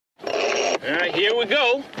Here we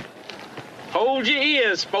go. Hold your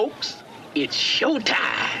ears, folks. It's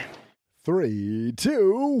showtime. 3,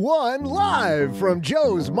 2, 1, live from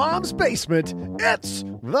Joe's mom's basement, it's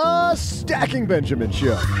the Stacking Benjamin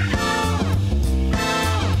Show.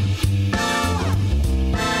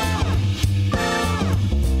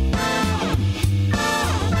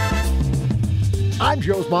 I'm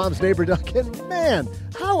Joe's mom's neighbor, Duck, and man,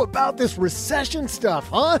 how about this recession stuff,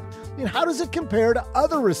 huh? I mean, how does it compare to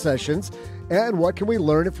other recessions? And what can we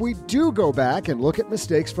learn if we do go back and look at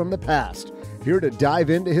mistakes from the past? Here to dive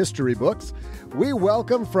into history books, we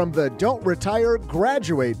welcome from the Don't Retire,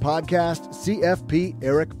 Graduate podcast, CFP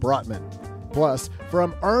Eric Brotman. Plus,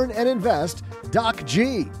 from Earn and Invest, Doc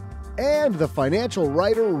G. And the financial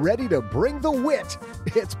writer ready to bring the wit,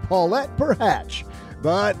 it's Paulette Perhatch.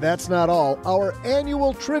 But that's not all. Our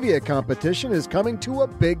annual trivia competition is coming to a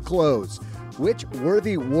big close. Which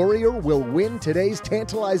worthy warrior will win today's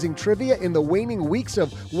tantalizing trivia in the waning weeks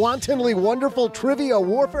of wantonly wonderful trivia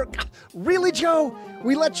warfare? Really, Joe?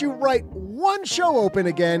 We let you write one show open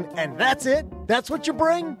again, and that's it? That's what you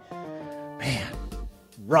bring? Man,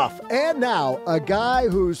 rough. And now, a guy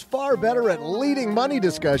who's far better at leading money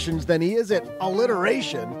discussions than he is at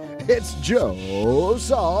alliteration. It's Joe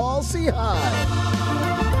Saul Seahigh.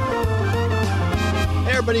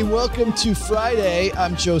 Hey everybody, welcome to Friday.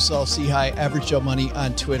 I'm Joe Saul Seahigh, Average Joe Money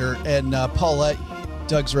on Twitter. And Paulette,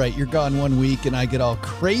 Doug's right. You're gone 1 week and I get all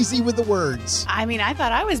crazy with the words. I mean, I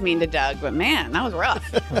thought I was mean to Doug, but man, that was rough.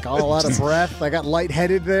 I got a lot of breath. I got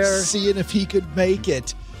lightheaded there. Seeing if he could make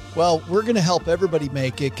it. Well, we're going to help everybody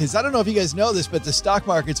make it because I don't know if you guys know this, but the stock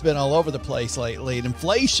market's been all over the place lately. And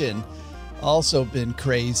inflation also been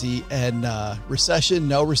crazy. And recession,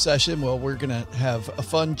 no recession. Well, we're going to have a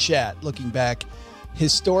fun chat looking back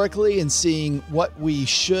historically and seeing what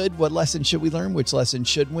lesson should we learn, which lesson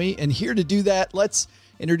shouldn't we? And here to do that, let's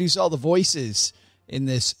introduce all the voices in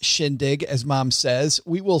this shindig, as Mom says.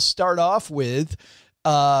 We will start off with,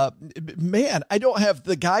 I don't have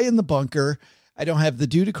the guy in the bunker. I don't have the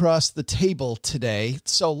dude across the table today.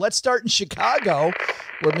 So let's start in Chicago,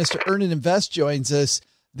 where Mr. Earn and Invest joins us,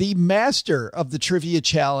 the master of the trivia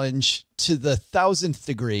challenge to the 1000th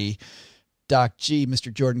degree, Doc G,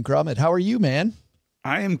 Mr. Jordan Grummett. How are you, man?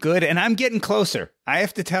 I am good, and I'm getting closer. I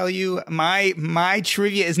have to tell you, my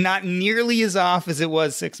trivia is not nearly as off as it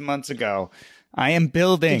was 6 months ago. I am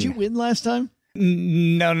building. Did you win last time?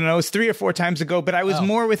 No. It was 3 or 4 times ago, but I was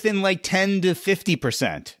more within like 10 to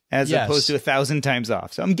 50% as opposed to 1,000 times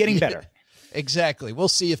off. So I'm getting better. Exactly. We'll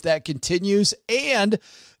see if that continues. And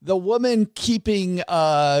the woman keeping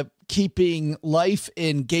life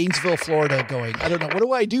in Gainesville, Florida going. I don't know. What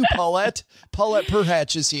do I do, Paulette? Paulette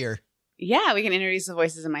Perhatch is here. Yeah, we can introduce the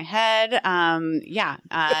voices in my head. And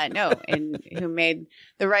the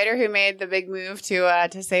writer who made the big move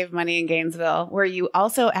to save money in Gainesville, where you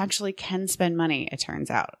also actually can spend money, it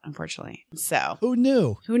turns out, unfortunately. So who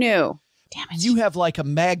knew? Damn it. You have like a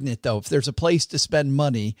magnet, though. If there's a place to spend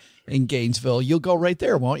money in Gainesville, you'll go right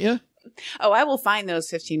there, won't you? Oh, I will find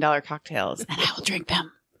those $15 cocktails and I will drink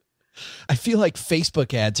them. I feel like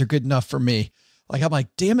Facebook ads are good enough for me. Like, I'm like,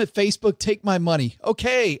 damn it, Facebook, take my money.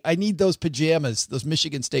 Okay, I need those pajamas, those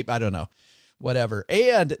Michigan State, I don't know, whatever.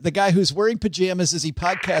 And the guy who's wearing pajamas as he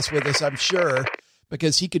podcasts with us, I'm sure,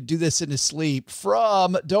 because he could do this in his sleep,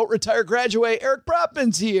 from Don't Retire, Graduate, Eric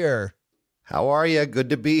Brotman's here. How are you? Good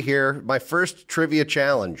to be here. My first trivia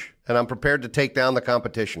challenge, and I'm prepared to take down the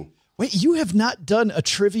competition. Wait, you have not done a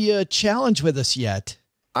trivia challenge with us yet.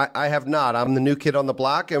 I have not. I'm the new kid on the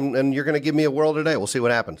block, and you're going to give me a whirl today. We'll see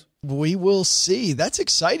what happens. We will see. That's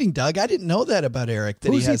exciting, Doug. I didn't know that about Eric.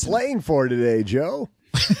 Who's he playing for today, Joe?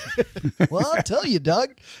 Well, I'll tell you,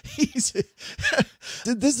 Doug. This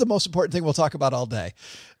is the most important thing we'll talk about all day,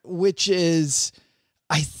 which is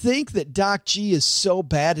I think that Doc G is so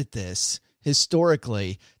bad at this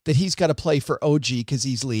historically that he's got to play for OG because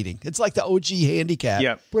he's leading. It's like the OG handicap.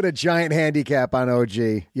 Yep. Put a giant handicap on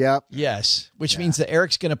OG. Yep. Yes, which means that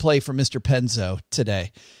Eric's going to play for Mr. Penzo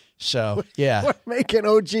today. So, yeah. We're making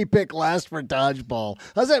OG pick last for dodgeball.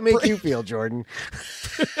 How's that make you feel, Jordan?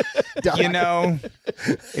 You know,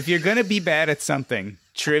 if you're going to be bad at something,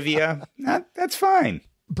 trivia, that's fine.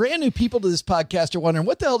 Brand new people to this podcast are wondering,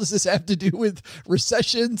 what the hell does this have to do with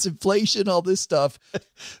recessions, inflation, all this stuff?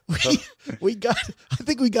 I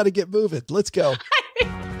think we got to get moving. Let's go.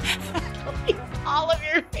 All of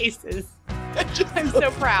your faces. I'm so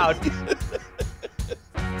proud.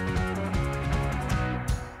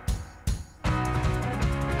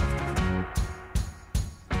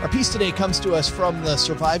 Our piece today comes to us from the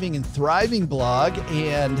Surviving and Thriving blog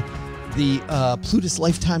and the Plutus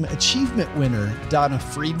Lifetime Achievement winner, Donna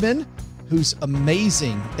Friedman, who's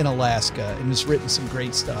amazing in Alaska and has written some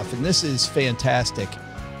great stuff. And this is fantastic.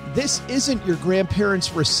 This isn't your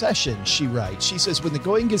grandparents' recession, she writes. She says, when the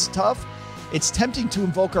going gets tough, it's tempting to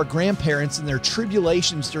invoke our grandparents and their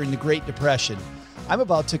tribulations during the Great Depression. I'm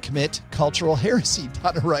about to commit cultural heresy,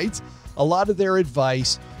 Donna writes. A lot of their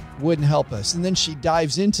advice wouldn't help us. And then she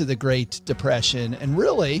dives into the Great Depression and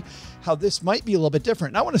really how this might be a little bit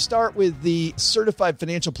different. And I want to start with the certified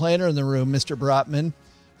financial planner in the room, Mr. Brotman.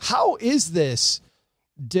 How is this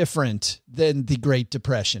different than the Great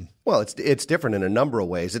Depression? Well, it's different in a number of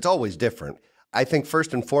ways. It's always different. I think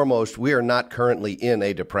first and foremost, we are not currently in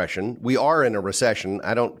a depression. We are in a recession.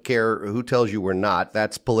 I don't care who tells you we're not.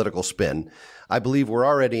 That's political spin. I believe we're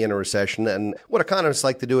already in a recession. And what economists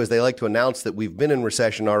like to do is they like to announce that we've been in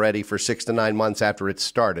recession already for 6 to 9 months after it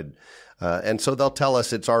started. And so they'll tell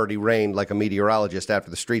us it's already rained like a meteorologist after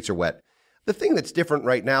the streets are wet. The thing that's different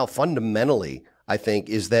right now, fundamentally, I think,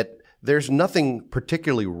 is that there's nothing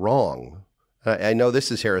particularly wrong. I know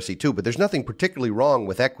this is heresy too, but there's nothing particularly wrong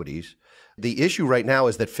with equities. The issue right now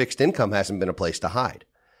is that fixed income hasn't been a place to hide.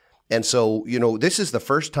 And so, this is the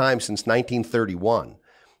first time since 1931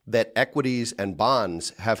 that equities and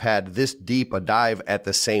bonds have had this deep a dive at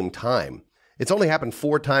the same time. It's only happened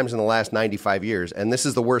 4 times in the last 95 years, and this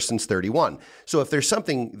is the worst since 31. So if there's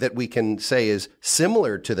something that we can say is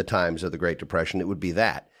similar to the times of the Great Depression, it would be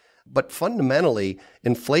that. But fundamentally,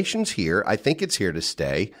 inflation's here. I think it's here to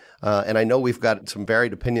stay. And I know we've got some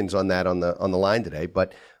varied opinions on that on the line today,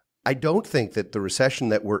 but I don't think that the recession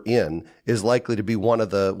that we're in is likely to be one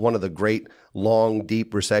of the great, long,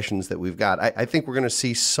 deep recessions that we've got. I think we're going to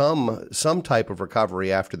see some type of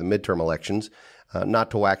recovery after the midterm elections,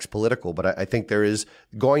 not to wax political, but I think there is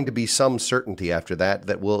going to be some certainty after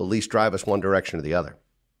that will at least drive us one direction or the other.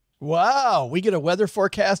 Wow, we get a weather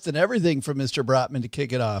forecast and everything from Mr. Brotman to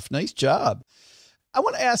kick it off. Nice job. I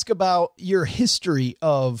want to ask about your history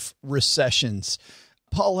of recessions.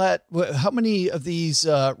 Paulette, how many of these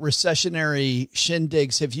recessionary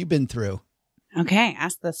shindigs have you been through? Okay,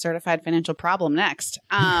 ask the certified financial problem next.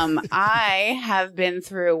 I have been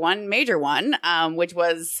through one major one, which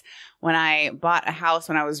was when I bought a house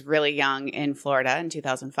when I was really young in Florida in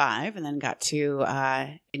 2005 and then got to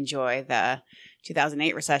enjoy the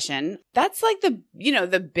 2008 recession. That's like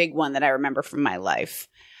the big one that I remember from my life.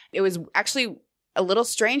 It was actually a little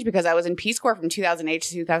strange because I was in Peace Corps from 2008 to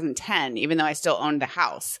 2010, even though I still owned the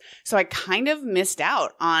house. So I kind of missed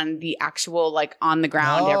out on the actual on the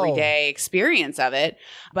ground everyday experience of it.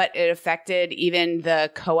 But it affected even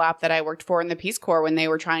the co-op that I worked for in the Peace Corps when they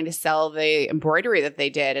were trying to sell the embroidery that they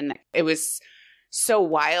did. And it was so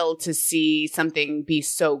wild to see something be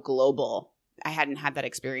so global. I hadn't had that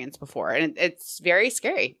experience before. And it's very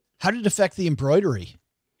scary. How did it affect the embroidery?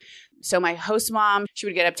 So my host mom, she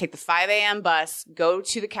would get up, take the 5 a.m. bus, go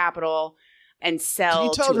to the Capitol, and sell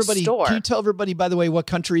to a store. Can you tell everybody, by the way, what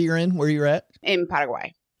country you're in, where you're at? In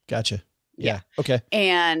Paraguay. Gotcha. Yeah. Okay.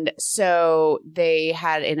 And so they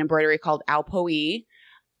had an embroidery called Alpoe.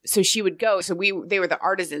 So she would go. So they were the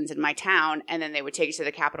artisans in my town, and then they would take it to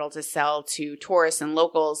the Capitol to sell to tourists and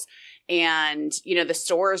locals. And, the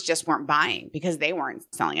stores just weren't buying because they weren't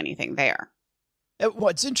selling anything there.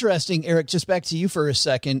 What's interesting, Eric, just back to you for a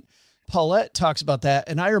second. Paulette talks about that.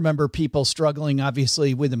 And I remember people struggling,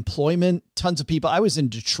 obviously, with employment. Tons of people. I was in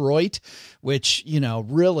Detroit, which,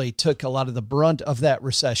 really took a lot of the brunt of that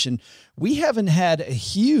recession. We haven't had a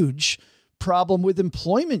huge problem with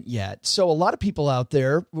employment yet. So a lot of people out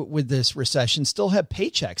there with this recession still have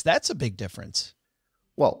paychecks. That's a big difference.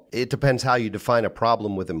 Well, it depends how you define a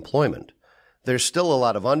problem with employment. There's still a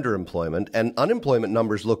lot of underemployment, and unemployment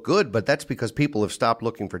numbers look good, but that's because people have stopped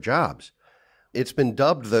looking for jobs. It's been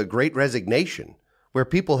dubbed the Great Resignation, where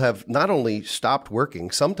people have not only stopped working,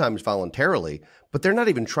 sometimes voluntarily, but they're not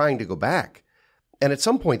even trying to go back. And at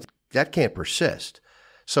some point, that can't persist.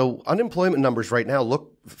 So unemployment numbers right now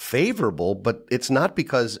look favorable, but it's not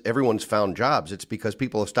because everyone's found jobs. It's because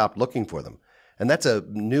people have stopped looking for them. And that's a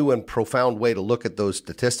new and profound way to look at those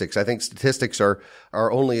statistics. I think statistics are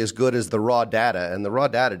only as good as the raw data, and the raw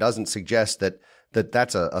data doesn't suggest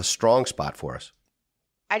that's a strong spot for us.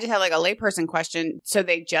 I just had a layperson question. So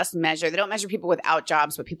they don't measure people without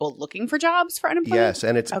jobs, but people looking for jobs for unemployment? Yes,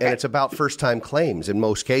 and it's about first-time claims in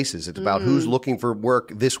most cases. It's about who's looking for work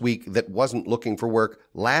this week that wasn't looking for work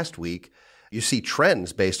last week. You see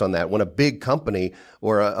trends based on that. When a big company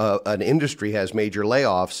or an industry has major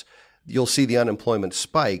layoffs, you'll see the unemployment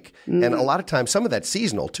spike. And a lot of times, some of that's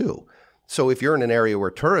seasonal too. So if you're in an area where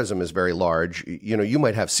tourism is very large, you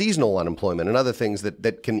might have seasonal unemployment and other things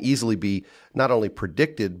that can easily be not only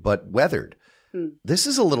predicted, but weathered. This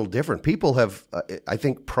is a little different. People have, I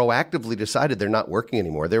think, proactively decided they're not working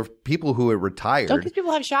anymore. There are people who are retired. Don't these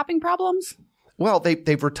people have shopping problems? Well,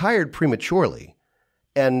 they've retired prematurely.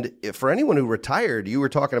 And for anyone who retired, you were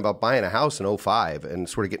talking about buying a house in 05 and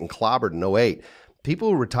sort of getting clobbered in 08. People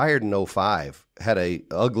who retired in 05 had a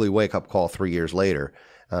ugly wake-up call 3 years later.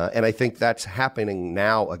 And I think that's happening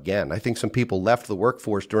now again. I think some people left the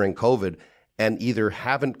workforce during COVID and either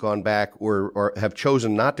haven't gone back or have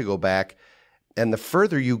chosen not to go back. And the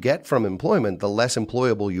further you get from employment, the less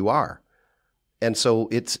employable you are. And so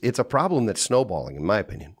it's a problem that's snowballing, in my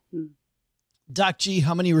opinion. Doc G,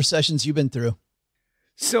 how many recessions you been through?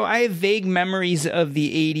 So I have vague memories of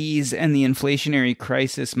the 80s and the inflationary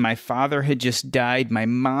crisis. My father had just died. My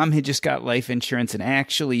mom had just got life insurance and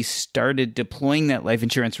actually started deploying that life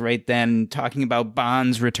insurance right then, talking about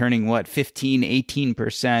bonds returning, 15,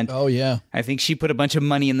 18%. Oh, yeah. I think she put a bunch of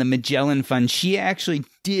money in the Magellan Fund. She actually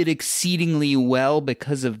did exceedingly well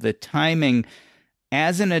because of the timing.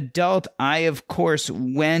 As an adult, I, of course,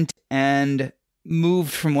 went and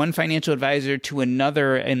moved from one financial advisor to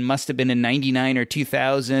another and must have been in 99 or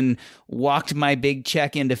 2000, walked my big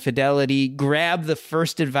check into Fidelity, grabbed the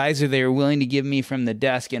first advisor they were willing to give me from the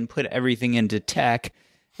desk and put everything into tech.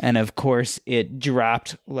 And of course, it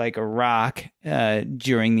dropped like a rock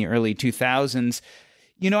during the early 2000s.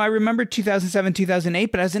 You know, I remember 2007, 2008,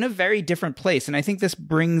 but I was in a very different place. And I think this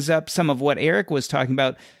brings up some of what Eric was talking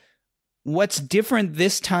about. What's different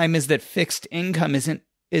this time is that fixed income isn't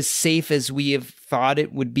as safe as we have thought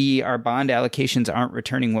it would be. Our bond allocations aren't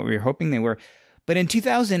returning what we were hoping they were. But in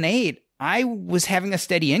 2008, I was having a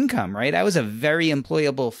steady income, right? I was a very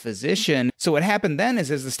employable physician. So what happened then is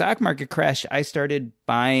as the stock market crashed, I started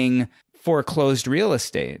buying foreclosed real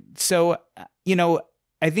estate. So, you know,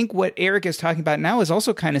 I think what Eric is talking about now is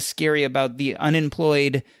also kind of scary about the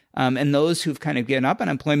unemployed and those who've kind of given up on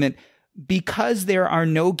employment, because there are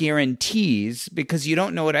no guarantees, because you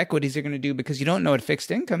don't know what equities are going to do, because you don't know what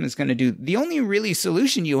fixed income is going to do. The only really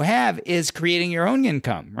solution you have is creating your own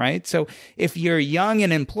income, right? So if you're young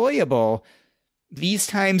and employable, these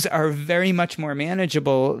times are very much more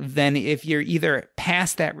manageable than if you're either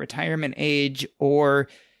past that retirement age or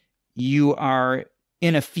you are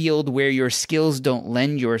in a field where your skills don't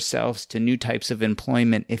lend yourselves to new types of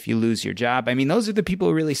employment if you lose your job. I mean, those are the people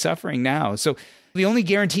who are really suffering now. So the only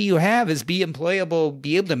guarantee you have is be employable,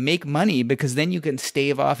 be able to make money, because then you can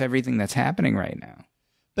stave off everything that's happening right now.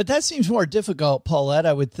 But that seems more difficult, Paulette,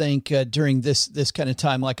 I would think, during this kind of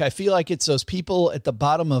time. Like, I feel like it's those people at the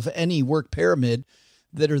bottom of any work pyramid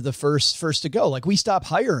that are the first to go. Like, we stop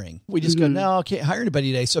hiring. We just go, no, I can't hire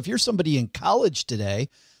anybody today. So if you're somebody in college today,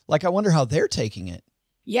 like, I wonder how they're taking it.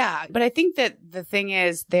 Yeah, but I think that the thing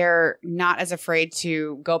is they're not as afraid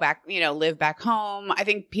to go back, you know, live back home. I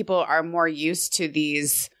think people are more used to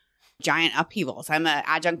these giant upheavals. I'm an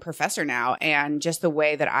adjunct professor now, and just the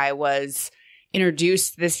way that I was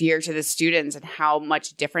introduced this year to the students and how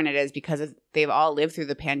much different it is because they've all lived through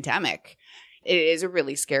the pandemic. It is a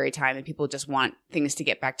really scary time and people just want things to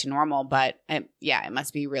get back to normal. But yeah, it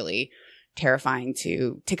must be really terrifying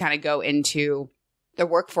to kind of go into the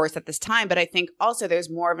workforce at this time. But I think also there's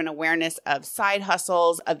more of an awareness of side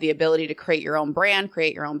hustles, of the ability to create your own brand,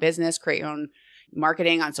 create your own business, create your own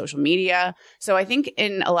marketing on social media. So I think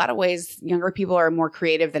in a lot of ways, younger people are more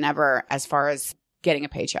creative than ever as far as getting a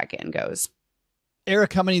paycheck in goes.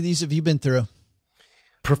 Eric, how many of these have you been through?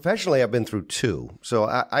 Professionally, I've been through two. So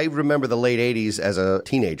I remember the late 80s as a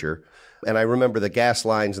teenager, and I remember the gas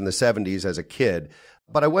lines in the 70s as a kid.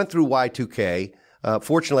 But I went through Y2K.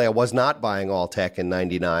 Fortunately, I was not buying all tech in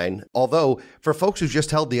 99, although for folks who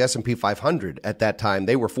just held the S&P 500 at that time,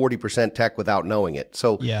 they were 40% tech without knowing it.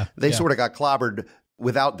 So they sort of got clobbered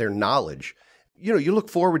without their knowledge. You know, you look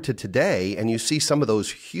forward to today and you see some of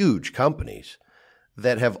those huge companies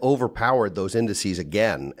that have overpowered those indices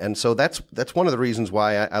again. And so that's one of the reasons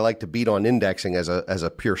why I like to beat on indexing as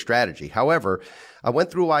a pure strategy. However, I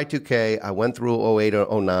went through Y2K, I went through 08,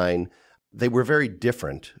 09. They were very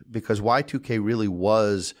different because Y2K really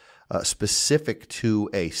was specific to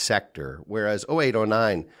a sector, whereas 08,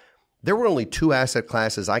 09, there were only two asset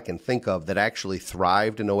classes I can think of that actually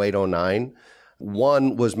thrived in 08, 09.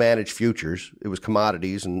 One was managed futures. It was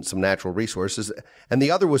commodities and some natural resources. And the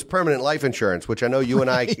other was permanent life insurance, which I know you and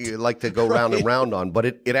I like to go round and round on, but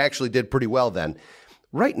it actually did pretty well then.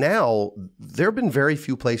 Right now, there have been very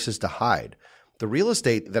few places to hide. The real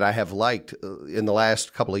estate that I have liked in the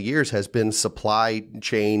last couple of years has been supply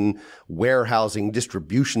chain, warehousing,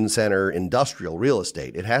 distribution center, industrial real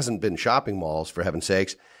estate. It hasn't been shopping malls, for heaven's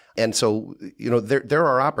sakes. And so, you know, there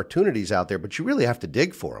are opportunities out there, but you really have to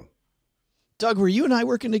dig for them. Doug, were you and I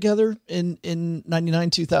working together in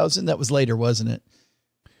 99, 2000? That was later, wasn't it?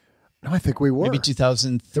 No, I think we were. Maybe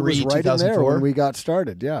 2003, it was right 2004. in there when we got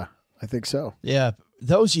started. Yeah, I think so. Yeah.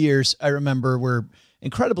 Those years, I remember, were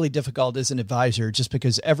incredibly difficult as an advisor just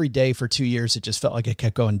because every day for 2 years, it just felt like it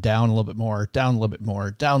kept going down a little bit more, down a little bit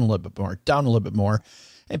more, down a little bit more, down a little bit more.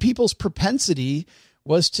 And people's propensity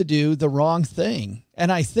was to do the wrong thing.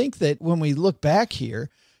 And I think that when we look back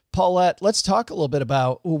here, Paulette, let's talk a little bit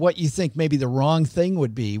about what you think maybe the wrong thing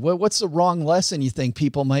would be. What's the wrong lesson you think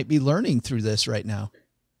people might be learning through this right now?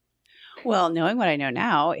 Well, knowing what I know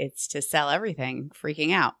now, it's to sell everything,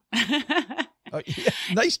 freaking out. Oh, yeah.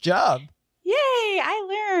 Nice job. Yay,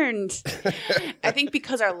 I learned. I think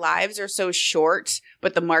because our lives are so short,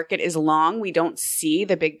 but the market is long, we don't see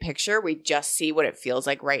the big picture. We just see what it feels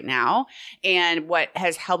like right now. And what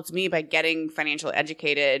has helped me by getting financially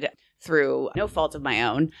educated through no fault of my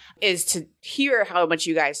own is to hear how much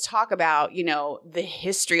you guys talk about, the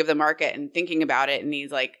history of the market and thinking about it in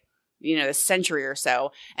these a century or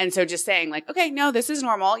so. And so just saying okay, no, this is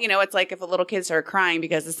normal. It's like if a little kid started crying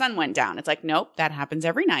because the sun went down. It's like, nope, that happens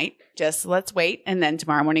every night. Just let's wait. And then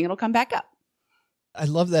tomorrow morning it'll come back up. I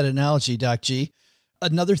love that analogy, Doc G.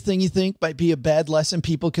 Another thing you think might be a bad lesson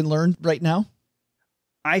people can learn right now?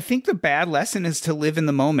 I think the bad lesson is to live in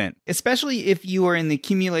the moment, especially if you are in the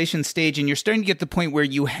accumulation stage and you're starting to get to the point where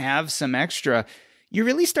you have some extra. You're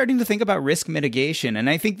really starting to think about risk mitigation. And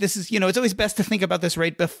I think this is, it's always best to think about this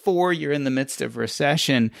right before you're in the midst of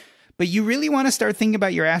recession. But you really want to start thinking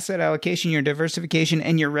about your asset allocation, your diversification,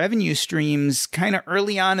 and your revenue streams kind of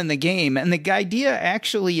early on in the game. And the idea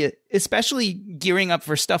actually, especially gearing up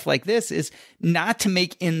for stuff like this, is not to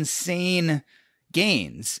make insane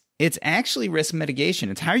gains. It's actually risk mitigation.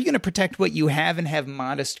 It's how are you going to protect what you have and have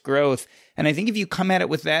modest growth? And I think if you come at it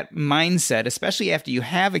with that mindset, especially after you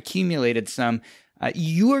have accumulated some,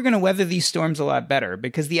 you are going to weather these storms a lot better,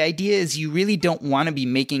 because the idea is you really don't want to be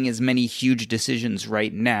making as many huge decisions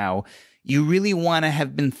right now. You really want to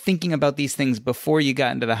have been thinking about these things before you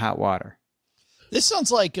got into the hot water. This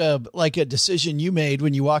sounds like a decision you made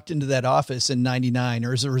when you walked into that office in 99,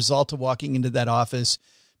 or as a result of walking into that office,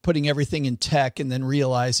 putting everything in tech and then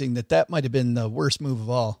realizing that might have been the worst move of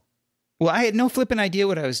all. Well, I had no flipping idea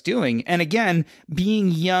what I was doing. And again, being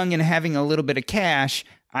young and having a little bit of cash,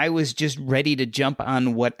 I was just ready to jump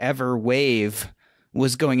on whatever wave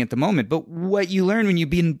was going at the moment. But what you learn when you've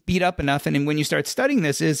been beat up enough and when you start studying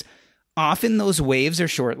this is often those waves are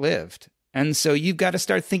short-lived. And so you've got to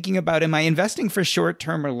start thinking about, am I investing for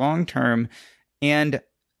short-term or long-term? And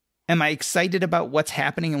am I excited about what's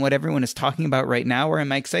happening and what everyone is talking about right now? Or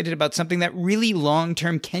am I excited about something that really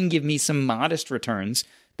long-term can give me some modest returns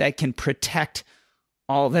that can protect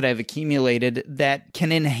all that I've accumulated, that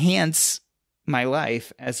can enhance my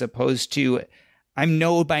life, as opposed to I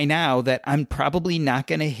know by now that I'm probably not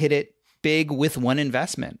going to hit it big with one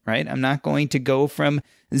investment, right? I'm not going to go from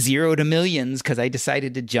zero to millions because I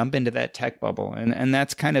decided to jump into that tech bubble. And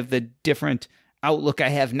that's kind of the different outlook I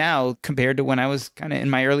have now compared to when I was kind of in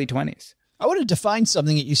my early 20s. I want to define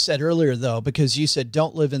something that you said earlier, though, because you said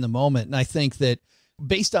don't live in the moment. And I think that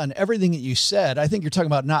based on everything that you said, I think you're talking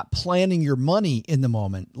about not planning your money in the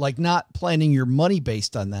moment, like not planning your money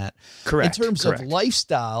based on that. Correct. In terms of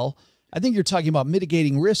lifestyle, I think you're talking about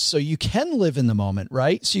mitigating risks so you can live in the moment,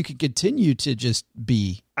 right? So you can continue to just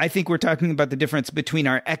be. I think we're talking about the difference between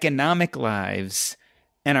our economic lives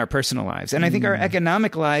and our personal lives. And I think our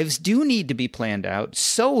economic lives do need to be planned out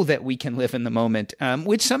so that we can live in the moment,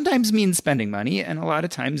 which sometimes means spending money and a lot of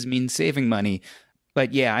times means saving money.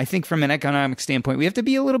 But yeah, I think from an economic standpoint, we have to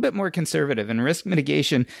be a little bit more conservative, and risk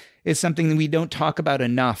mitigation is something that we don't talk about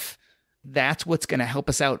enough. That's what's going to help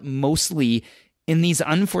us out mostly in these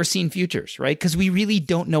unforeseen futures, right? Because we really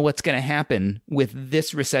don't know what's going to happen with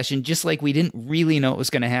this recession, just like we didn't really know what was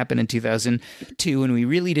going to happen in 2002, and we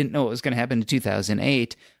really didn't know what was going to happen in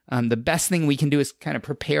 2008. The best thing we can do is kind of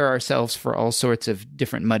prepare ourselves for all sorts of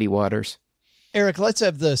different muddy waters. Eric, let's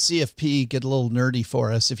have the CFP get a little nerdy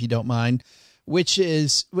for us, if you don't mind. Which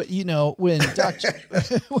is, when Dr.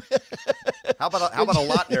 How about a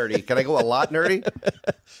lot nerdy? Can I go a lot nerdy?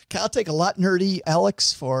 I'll take a lot nerdy,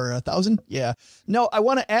 Alex, for 1,000. Yeah. No, I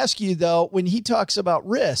want to ask you, though, when he talks about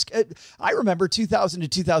risk, I remember 2000 to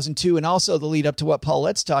 2002, and also the lead up to what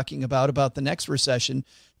Paulette's talking about the next recession,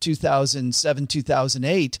 2007,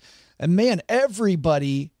 2008. And man,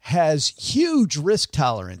 everybody has huge risk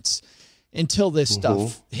tolerance until this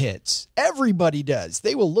stuff hits. Everybody does.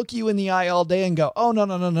 They will look you in the eye all day and go, oh,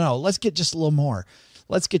 no. Let's get just a little more.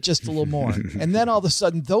 Let's get just a little more. And then all of a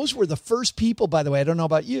sudden, those were the first people, by the way, I don't know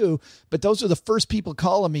about you, but those were the first people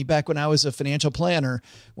calling me back when I was a financial planner,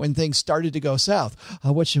 when things started to go south.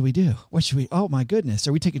 What should we do? Oh my goodness.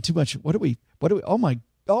 Are we taking too much? What do we,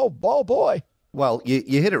 oh boy. Well,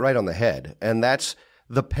 you hit it right on the head. And that's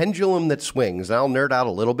the pendulum that swings. And I'll nerd out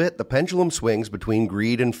a little bit. The pendulum swings between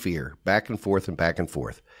greed and fear, back and forth and back and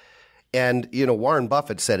forth. And, Warren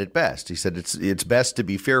Buffett said it best. He said it's best to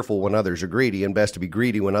be fearful when others are greedy and best to be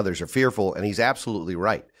greedy when others are fearful. And he's absolutely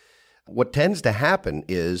right. What tends to happen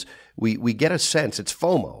is we get a sense, it's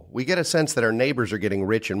FOMO. We get a sense that our neighbors are getting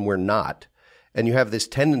rich and we're not. And you have this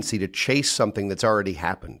tendency to chase something that's already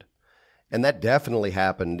happened. And that definitely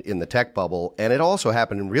happened in the tech bubble. And it also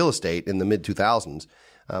happened in real estate in the mid-2000s.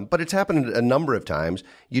 But it's happened a number of times.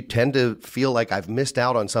 You tend to feel like I've missed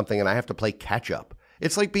out on something and I have to play catch up.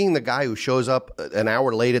 It's like being the guy who shows up an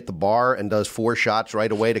hour late at the bar and does 4 shots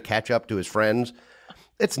right away to catch up to his friends.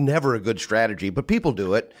 It's never a good strategy, but people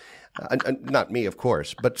do it. Not me, of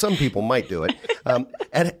course, but some people might do it.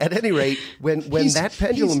 At any rate, when that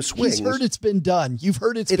pendulum swings... He's heard it's been done. You've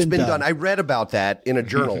heard it's been done. I read about that in a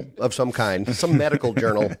journal of some kind, some medical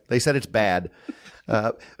journal. They said it's bad.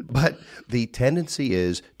 But the tendency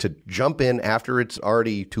is to jump in after it's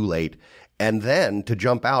already too late and then to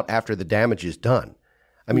jump out after the damage is done.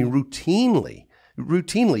 I mean,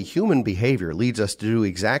 routinely, human behavior leads us to do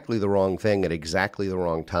exactly the wrong thing at exactly the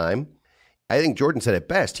wrong time. I think Jordan said it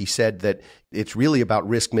best. He said that it's really about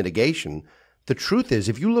risk mitigation. The truth is,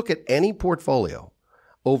 if you look at any portfolio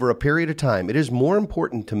over a period of time, it is more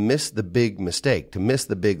important to miss the big mistake, to miss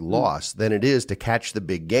the big loss, than it is to catch the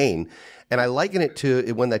big gain. And I liken it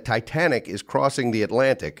to when the Titanic is crossing the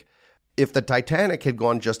Atlantic. If the Titanic had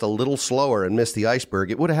gone just a little slower and missed the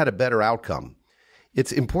iceberg, it would have had a better outcome.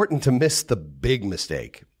 It's important to miss the big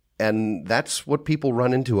mistake. And that's what people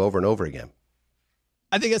run into over and over again.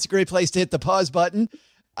 I think that's a great place to hit the pause button.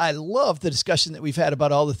 I love the discussion that we've had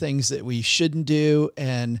about all the things that we shouldn't do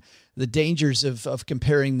and the dangers of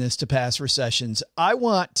comparing this to past recessions. I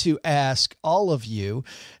want to ask all of you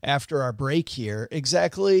after our break here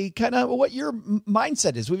exactly kind of what your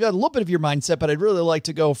mindset is. We've got a little bit of your mindset, but I'd really like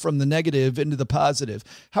to go from the negative into the positive.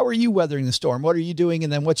 How are you weathering the storm? What are you doing?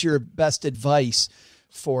 And then what's your best advice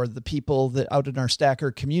for the people that out in our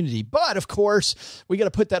Stacker community? But of course, we got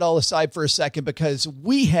to put that all aside for a second because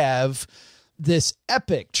we have this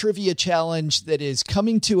epic trivia challenge that is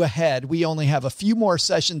coming to a head. We only have a few more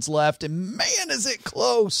sessions left, and man, is it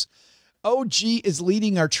close. OG is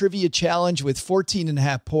leading our trivia challenge with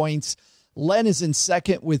 14.5 points. Len is in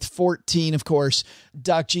second with 14, of course.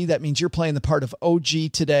 Doc G, that means you're playing the part of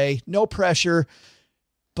OG today. No pressure,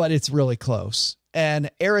 but it's really close.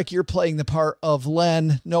 And Eric, you're playing the part of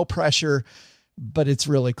Len. No pressure, but it's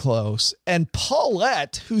really close. And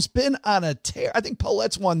Paulette, who's been on a tear, I think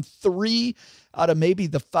Paulette's won 3 out of maybe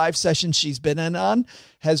the 5 sessions she's been in on,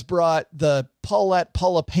 has brought the Paulette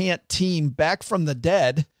Pant team back from the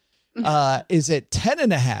dead, is at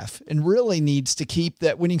 10.5 and really needs to keep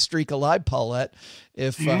that winning streak alive, Paulette,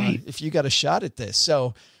 if you got a shot at this.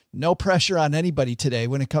 So no pressure on anybody today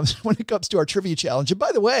when it comes to our trivia challenge. And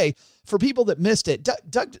by the way, for people that missed it,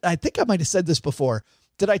 Doug, I think I might have said this before.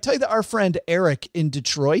 Did I tell you that our friend Eric in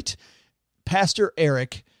Detroit, Pastor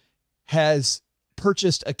Eric, has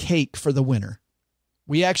purchased a cake for the winner?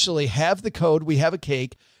 We actually have the code. We have a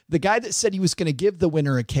cake. The guy that said he was going to give the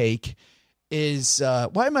winner a cake is,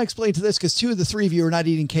 why am I explaining to this? Because 2 of the 3 of you are not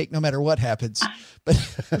eating cake no matter what happens. But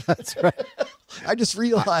that's right. I just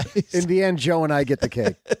realized. In the end, Joe and I get the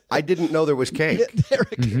cake. I didn't know there was cake.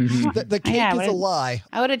 Eric, the cake is a lie.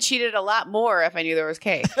 I would have cheated a lot more if I knew there was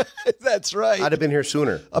cake. That's right. I'd have been here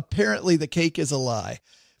sooner. Apparently the cake is a lie.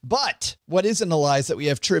 But what isn't a lie is that we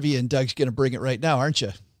have trivia, and Doug's going to bring it right now, aren't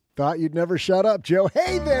you? Thought you'd never shut up, Joe.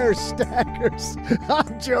 Hey there, Stackers.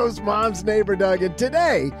 I'm Joe's mom's neighbor, Doug. And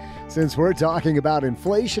today, since we're talking about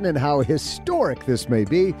inflation and how historic this may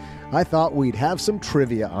be, I thought we'd have some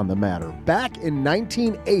trivia on the matter. Back in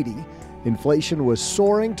 1980, inflation was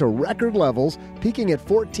soaring to record levels, peaking at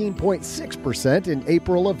 14.6% in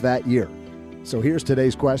April of that year. So here's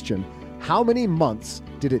today's question. How many months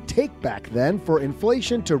did it take back then for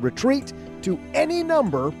inflation to retreat to any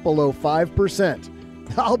number below 5%?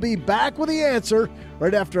 I'll be back with the answer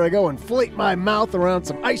right after I go inflate my mouth around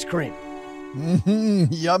some ice cream.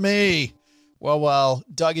 Yummy. Well, while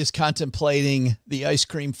Doug is contemplating the ice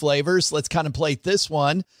cream flavors, let's contemplate this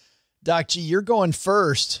one. Doc G, you're going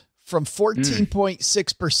first. From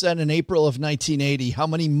 14.6% in April of 1980, how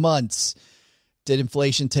many months did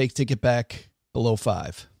inflation take to get back below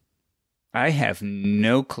 5? I have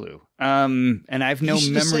no clue. And I have no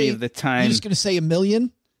memory of the time. You're just going to say a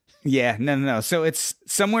million? Yeah, no. So it's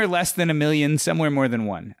somewhere less than 1 million, somewhere more than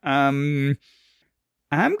 1. I'm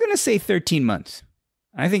going to say 13 months.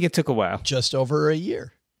 I think it took a while. Just over a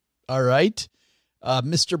year. All right.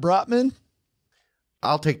 Mr. Brotman?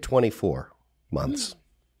 I'll take 24 months.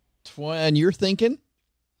 And you're thinking?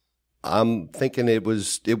 I'm thinking it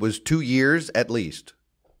was 2 years at least.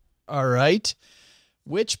 All right.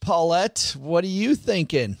 Which Paulette, what are you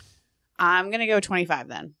thinking? I'm going to go 25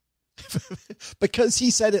 then. Because he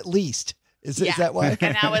said at least. Is that why?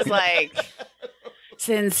 And I was like,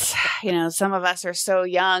 since, some of us are so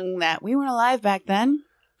young that we weren't alive back then,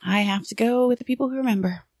 I have to go with the people who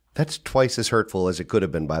remember. That's twice as hurtful as it could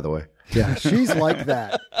have been, by the way. Yeah, she's like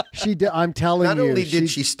that. I'm telling you. Not only did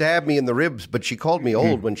she stab me in the ribs, but she called me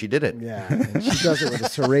old when she did it. Yeah, and she does it with a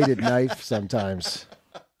serrated knife sometimes.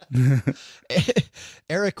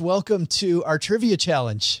 Eric, welcome to our trivia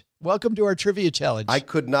challenge. I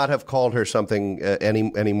could not have called her something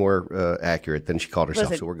any more accurate than she called herself.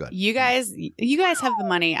 Listen, so we're good. You guys have the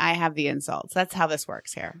money. I have the insults. That's how this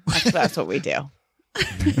works here. That's what we do.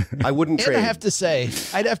 I wouldn't trade. I have to say,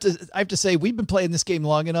 we've been playing this game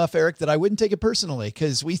long enough, Eric, that I wouldn't take it personally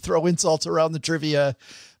because we throw insults around the trivia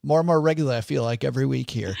more and more regularly, I feel like, every week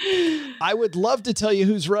here. I would love to tell you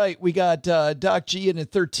who's right. We got Doc G in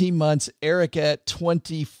at 13 months, Eric at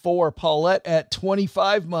 24, Paulette at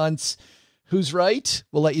 25 months. Who's right?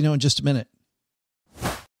 We'll let you know in just a minute.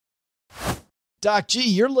 Doc G,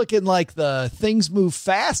 you're looking like the things move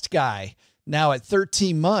fast guy now at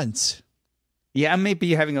 13 months. Yeah, I may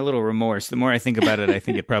be having a little remorse. The more I think about it, I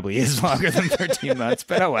think it probably is longer than 13 months,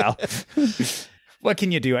 but oh well. What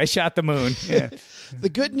can you do? I shot the moon. Yeah. The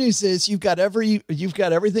good news is you've got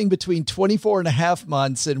everything between 24 and a half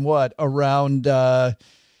months and around the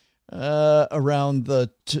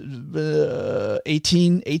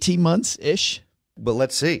 18 months ish. But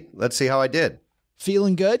let's see how I did.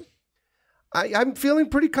 Feeling good? I'm feeling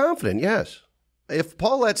pretty confident. Yes. If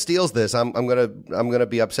Paulette steals this, I'm gonna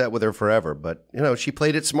be upset with her forever. But she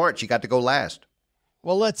played it smart. She got to go last.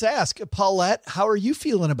 Well, let's ask Paulette. How are you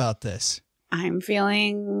feeling about this? I'm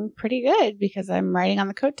feeling pretty good because I'm riding on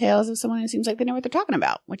the coattails of someone who seems like they know what they're talking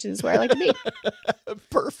about, which is where I like to be.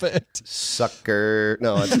 Perfect. Sucker.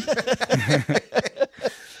 No.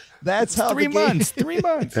 That's how 3 months. 3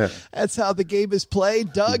 months. Yeah. That's how the game is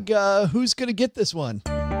played. Doug, who's going to get this one?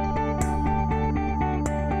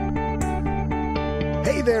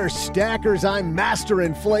 Hey there, stackers. I'm Master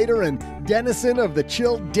Inflator and denizen of the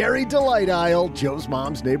chilled Dairy Delight aisle, Joe's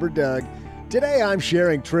mom's neighbor, Doug. Today, I'm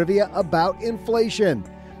sharing trivia about inflation.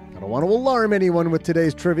 I don't want to alarm anyone with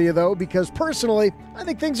today's trivia, though, because personally, I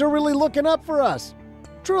think things are really looking up for us.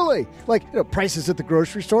 Truly. Like, prices at the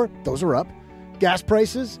grocery store, those are up. Gas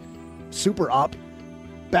prices, super up.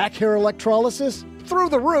 Back hair electrolysis, through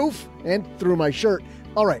the roof, and through my shirt.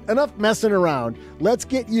 All right, enough messing around. Let's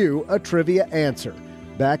get you a trivia answer.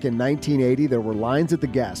 Back in 1980, there were lines at the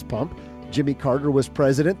gas pump. Jimmy Carter was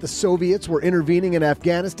president. The Soviets were intervening in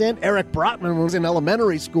Afghanistan. Eric Brotman was in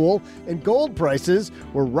elementary school. And gold prices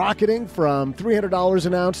were rocketing from $300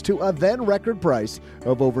 an ounce to a then record price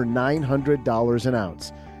of over $900 an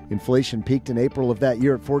ounce. Inflation peaked in April of that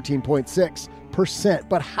year at 14.6%.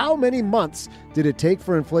 But how many months did it take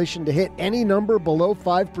for inflation to hit any number below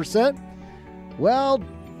 5%? Well,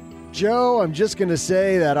 Joe, I'm just going to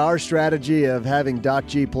say that our strategy of having Doc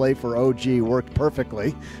G play for OG worked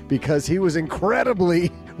perfectly because he was incredibly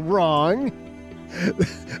wrong.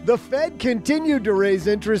 The Fed continued to raise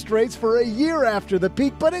interest rates for a year after the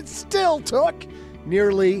peak, but it still took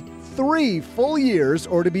nearly 3 full years,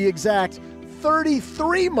 or to be exact,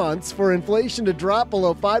 33 months for inflation to drop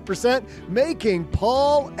below 5%, making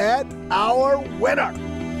Paulette our winner.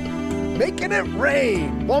 Making it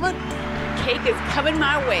rain, woman. Cake is coming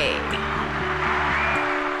my way.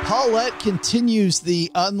 Paulette continues the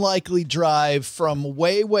unlikely drive from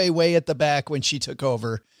way, way, way at the back when she took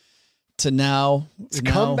over to now. It's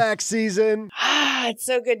comeback season. It's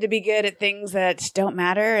so good to be good at things that don't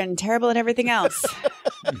matter and terrible at everything else.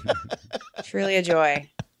 Truly a joy.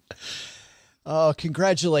 Oh,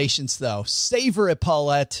 congratulations, though. Savor it,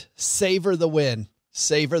 Paulette. Savor the win.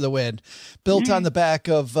 Savor the win. Built on the back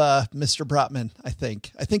of Mr. Brotman, I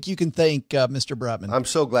think. I think you can thank Mr. Brotman. I'm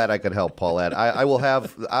so glad I could help, Paulette. I will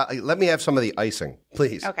have, let me have some of the icing,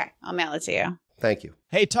 please. Okay, I'll mail it to you. Thank you.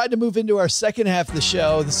 Hey, time to move into our second half of the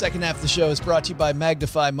show. The second half of the show is brought to you by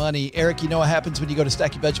Magnify Money. Eric, you know what happens when you go to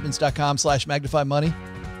stackybenjamins.com/magnify money?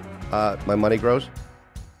 My money grows?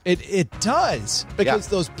 It does, because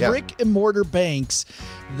those brick and mortar banks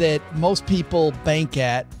that most people bank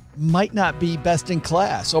at might not be best in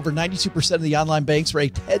class. Over 92% of the online banks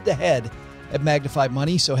ranked head-to-head at Magnify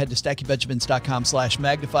Money. So head to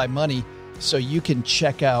stackingbenjamins.com/Magnify Money so you can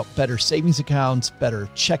check out better savings accounts, better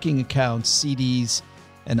checking accounts, CDs,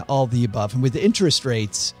 and all the above. And with the interest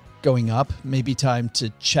rates going up, maybe time to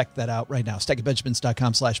check that out right now.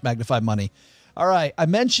 stackingbenjamins.com/Magnify Money. All right. I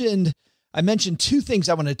mentioned two things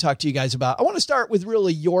I want to talk to you guys about. I want to start with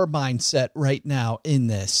really your mindset right now in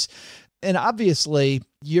this. And obviously,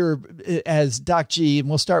 you're, as Doc G, and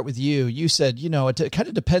we'll start with you, you said, it kind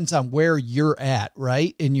of depends on where you're at,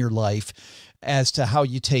 right, in your life as to how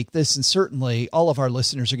you take this. And certainly all of our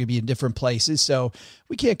listeners are going to be in different places. So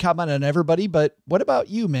we can't comment on everybody. But what about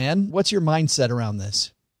you, man? What's your mindset around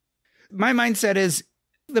this? My mindset is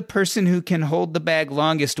the person who can hold the bag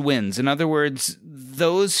longest wins. In other words,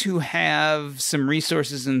 those who have some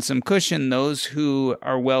resources and some cushion, those who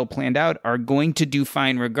are well planned out are going to do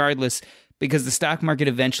fine regardless, because the stock market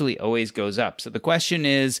eventually always goes up. So the question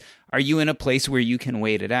is, are you in a place where you can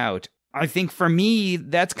wait it out? I think for me,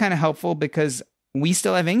 that's kind of helpful because we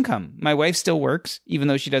still have income. My wife still works, even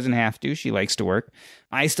though she doesn't have to. She likes to work.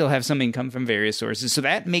 I still have some income from various sources. So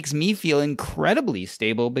that makes me feel incredibly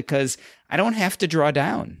stable because I don't have to draw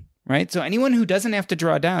down, right? So anyone who doesn't have to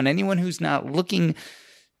draw down, anyone who's not looking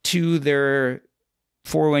to their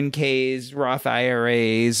 401ks, Roth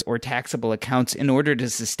IRAs, or taxable accounts in order to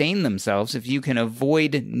sustain themselves, if you can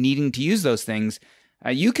avoid needing to use those things,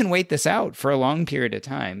 you can wait this out for a long period of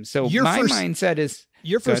time. So mindset is...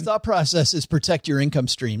 Your first thought process is protect your income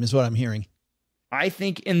stream, is what I'm hearing. I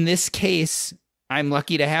think in this case, I'm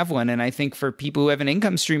lucky to have one. And I think for people who have an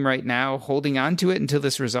income stream right now, holding on to it until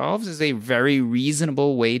this resolves is a very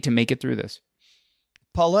reasonable way to make it through this.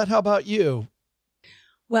 Paulette, how about you?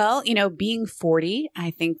 Well, being 40, I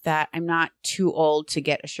think that I'm not too old to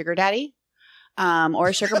get a sugar daddy or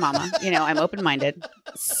a sugar mama. I'm open-minded.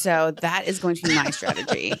 So that is going to be my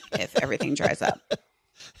strategy if everything dries up.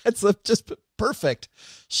 That's just perfect.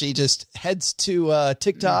 She just heads to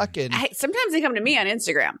TikTok and sometimes they come to me on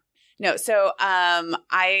Instagram. No, so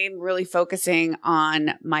I'm really focusing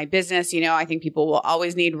on my business. I think people will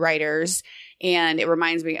always need writers, and it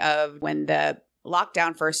reminds me of when the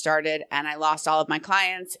lockdown first started and I lost all of my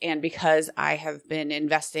clients. And because I have been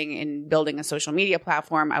investing in building a social media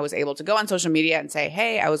platform, I was able to go on social media and say,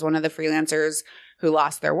 hey, I was one of the freelancers who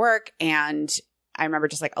lost their work, and I remember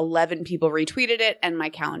just 11 people retweeted it and my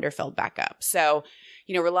calendar filled back up. So,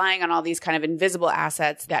 relying on all these kind of invisible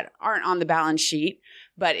assets that aren't on the balance sheet.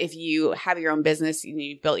 But if you have your own business,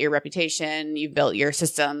 you've built your reputation, you've built your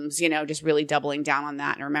systems, just really doubling down on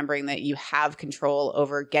that and remembering that you have control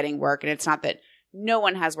over getting work. And it's not that no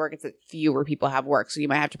one has work, it's that fewer people have work. So you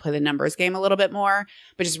might have to play the numbers game a little bit more,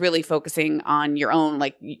 but just really focusing on your own,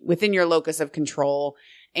 within your locus of control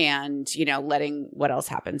and, letting what else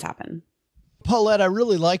happens happen. Paulette, I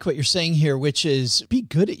really like what you're saying here, which is be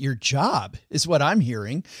good at your job is what I'm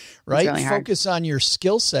hearing, right? Really focus on your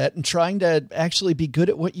skill set and trying to actually be good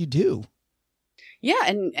at what you do. Yeah.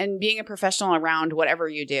 And being a professional around whatever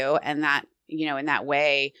you do. And that, in that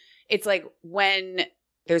way, it's like when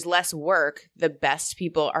there's less work, the best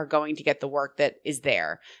people are going to get the work that is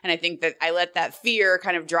there. And I think that I let that fear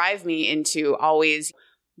kind of drive me into always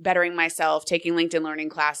bettering myself, taking LinkedIn learning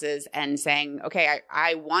classes and saying, okay,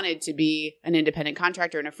 I wanted to be an independent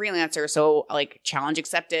contractor and a freelancer. So challenge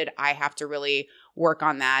accepted. I have to really work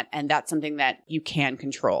on that. And that's something that you can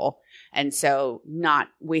control. And so not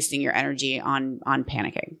wasting your energy on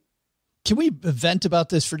panicking. Can we vent about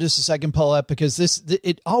this for just a second, Paulette? Because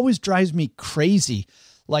it always drives me crazy.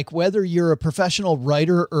 Whether you're a professional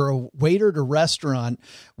writer or a waiter at a restaurant,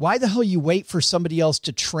 why the hell you wait for somebody else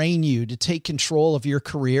to train you to take control of your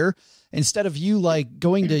career instead of you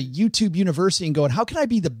going to YouTube University and going, how can I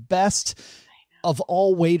be the best of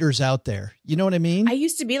all waiters out there? You know what I mean? I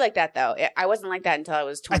used to be like that though. I wasn't like that until I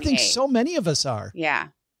was 28. I think so many of us are. Yeah.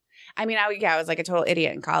 I mean, I was like a total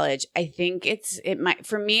idiot in college. I think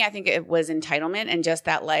for me, I think it was entitlement and just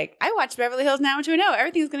that I watched Beverly Hills 90210.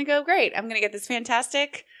 Everything's going to go great. I'm going to get this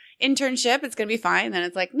fantastic internship. It's going to be fine. Then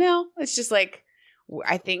it's no, it's just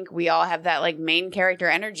I think we all have that main character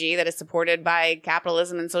energy that is supported by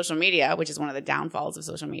capitalism and social media, which is one of the downfalls of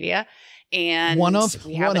social media. And and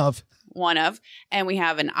we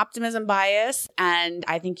have an optimism bias. And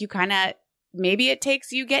I think you maybe it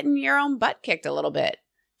takes you getting your own butt kicked a little bit.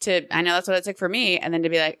 I know that's what it took for me. And then to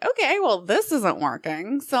be okay, well, this isn't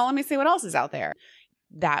working. So let me see what else is out there.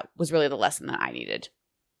 That was really the lesson that I needed.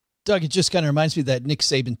 Doug, it just kind of reminds me of that Nick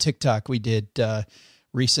Saban TikTok we did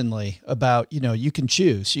recently about, you can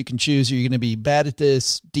choose. You can choose. You're going to be bad at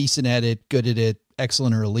this, decent at it, good at it,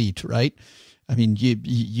 excellent or elite, right? I mean,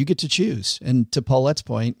 you get to choose. And to Paulette's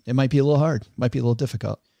point, it might be a little hard, might be a little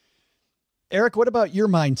difficult. Eric, what about your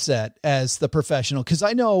mindset as the professional? Because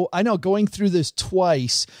I know going through this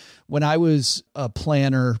twice when I was a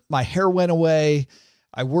planner, my hair went away.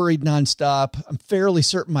 I worried nonstop. I'm fairly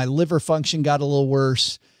certain my liver function got a little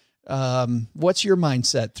worse. What's your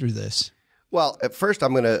mindset through this? Well, at first,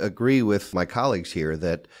 I'm going to agree with my colleagues here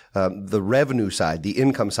that the revenue side, the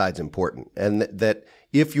income side is important. And that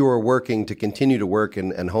if you're working to continue to work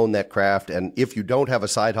and hone that craft, and if you don't have a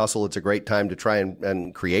side hustle, it's a great time to try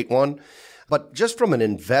and create one. But just from an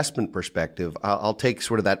investment perspective, I'll take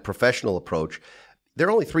sort of that professional approach. There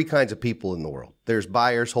are only three kinds of people in the world. There's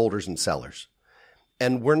buyers, holders, and sellers.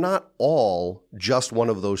 And we're not all just one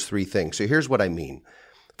of those three things. So here's what I mean.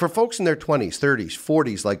 For folks in their 20s, 30s,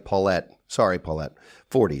 40s, like Paulette,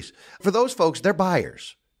 40s, for those folks, they're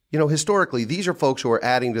buyers. You know, historically, these are folks who are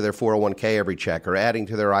adding to their 401k every check, or adding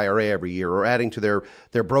to their IRA every year, or adding to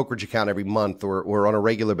their brokerage account every month, or on a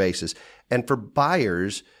regular basis. And for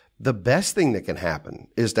buyers, the best thing that can happen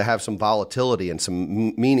is to have some volatility and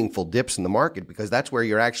some meaningful dips in the market, because that's where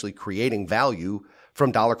you're actually creating value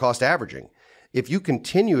from dollar cost averaging. If you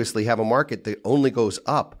continuously have a market that only goes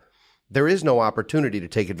up, there is no opportunity to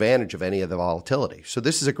take advantage of any of the volatility. So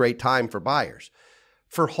this is a great time for buyers.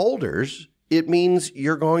 For holders, it means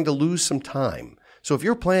you're going to lose some time. So if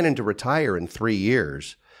you're planning to retire in 3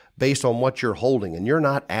 years based on what you're holding, and you're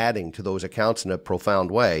not adding to those accounts in a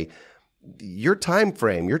profound way, your time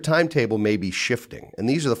frame, your timetable may be shifting. And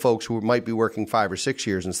these are the folks who might be working 5 or 6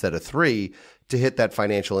 years instead of 3 to hit that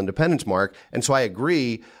financial independence mark. And so I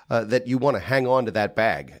agree that you want to hang on to that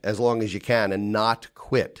bag as long as you can and not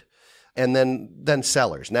quit. And then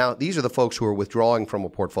sellers. Now, these are the folks who are withdrawing from a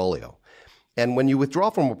portfolio. And when you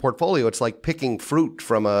withdraw from a portfolio, it's like picking fruit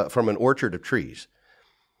from an orchard of trees.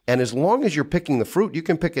 And as long as you're picking the fruit, you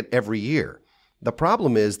can pick it every year. The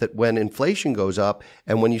problem is that when inflation goes up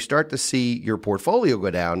and when you start to see your portfolio go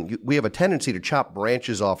down, we have a tendency to chop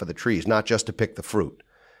branches off of the trees, not just to pick the fruit,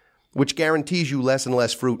 which guarantees you less and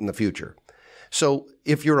less fruit in the future. So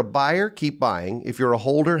if you're a buyer, keep buying. If you're a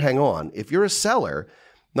holder, hang on. If you're a seller,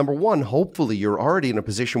 number one, hopefully you're already in a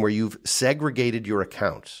position where you've segregated your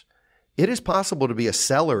accounts. It is possible to be a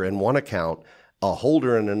seller in one account, a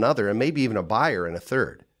holder in another, and maybe even a buyer in a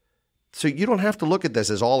third. So you don't have to look at this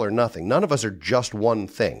as all or nothing. None of us are just one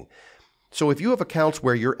thing. So if you have accounts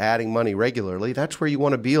where you're adding money regularly, that's where you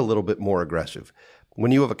want to be a little bit more aggressive.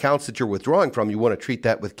 When you have accounts that you're withdrawing from, you want to treat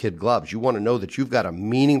that with kid gloves. You want to know that you've got a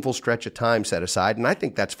meaningful stretch of time set aside, and I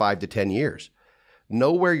think that's 5 to 10 years.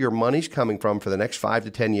 Know where your money's coming from for the next 5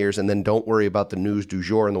 to 10 years, and then don't worry about the news du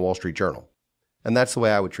jour in the Wall Street Journal. And that's the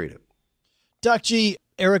way I would treat it. Doc G,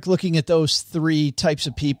 Eric, looking at those three types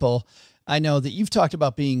of people, I know that you've talked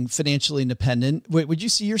about being financially independent. Would you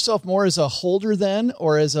see yourself more as a holder then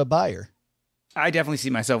or as a buyer? I definitely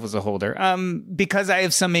see myself as a holder. Because I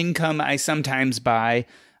have some income, I sometimes buy,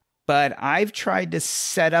 but I've tried to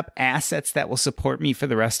set up assets that will support me for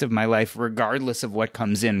the rest of my life, regardless of what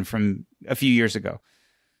comes in from a few years ago.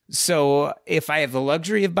 So if I have the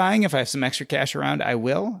luxury of buying, if I have some extra cash around, I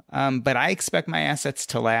will. But I expect my assets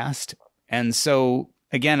to last. And so,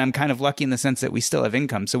 again, I'm kind of lucky in the sense that we still have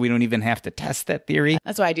income, so we don't even have to test that theory.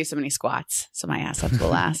 That's why I do so many squats, so my assets will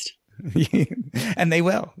last. And they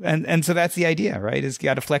will. And so that's the idea, right? Is you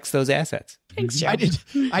got to flex those assets. Thanks, Joe. I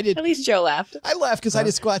did. At least Joe laughed. I laughed because I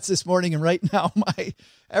did squats this morning, and right now my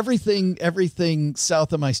everything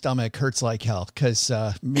south of my stomach hurts like hell because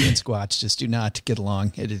me and squats just do not get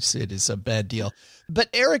along. It is a bad deal. But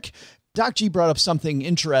Eric, Doc G brought up something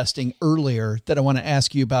interesting earlier that I want to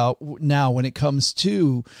ask you about now when it comes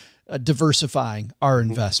to diversifying our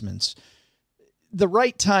investments. The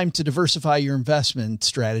right time to diversify your investment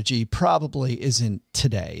strategy probably isn't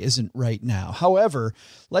today, isn't right now. However,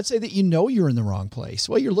 let's say that you know you're in the wrong place.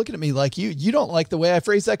 Well, you're looking at me like you don't like the way I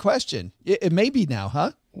phrased that question. It may be now,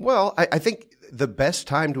 huh? Well, I think the best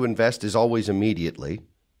time to invest is always immediately.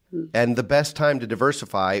 And the best time to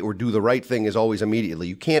diversify or do the right thing is always immediately.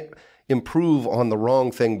 You can't improve on the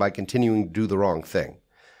wrong thing by continuing to do the wrong thing.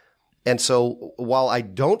 And so while I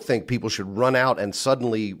don't think people should run out and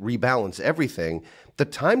suddenly rebalance everything, the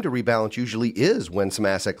time to rebalance usually is when some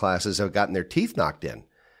asset classes have gotten their teeth knocked in.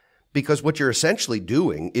 Because what you're essentially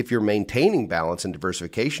doing, if you're maintaining balance and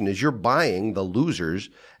diversification, is you're buying the losers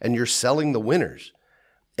and you're selling the winners.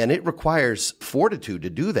 And it requires fortitude to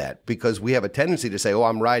do that because we have a tendency to say, oh,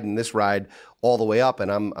 I'm riding this ride all the way up and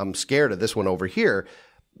I'm scared of this one over here.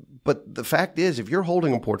 But the fact is, if you're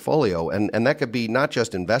holding a portfolio, and that could be not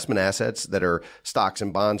just investment assets that are stocks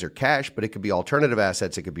and bonds or cash, but it could be alternative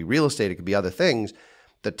assets, it could be real estate, it could be other things,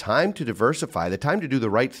 the time to diversify, the time to do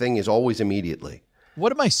the right thing is always immediately.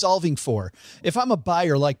 What am I solving for? If I'm a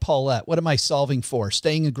buyer like Paulette, what am I solving for?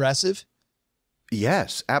 Staying aggressive?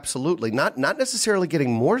 Yes, absolutely. Not necessarily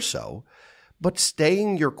getting more so, but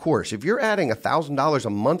staying your course. If you're adding $1,000 a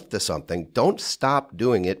month to something, don't stop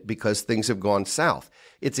doing it because things have gone south.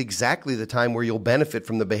 It's exactly the time where you'll benefit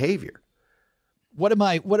from the behavior. What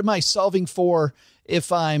am I solving for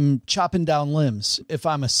if I'm chopping down limbs? If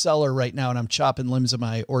I'm a seller right now and I'm chopping limbs in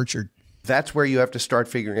my orchard? That's where you have to start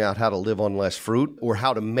figuring out how to live on less fruit or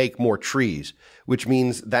how to make more trees, which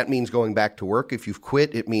means going back to work. If you've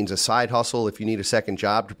quit, it means a side hustle. If you need a second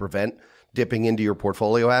job to prevent dipping into your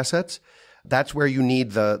portfolio assets, that's where you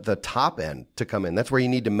need the top end to come in. That's where you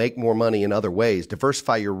need to make more money in other ways.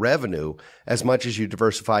 Diversify your revenue as much as you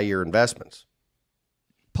diversify your investments.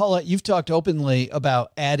 Paulette, you've talked openly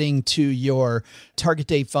about adding to your target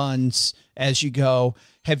date funds as you go.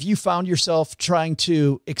 Have you found yourself trying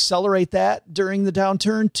to accelerate that during the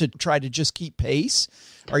downturn to try to just keep pace?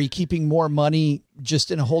 Are you keeping more money just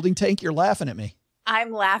in a holding tank? You're laughing at me.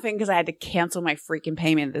 I'm laughing because I had to cancel my freaking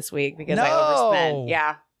payment this week because I overspent.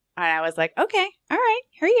 Yeah. And I was like, okay, all right,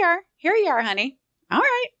 here you are. Here you are, honey. All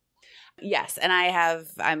right. Yes. And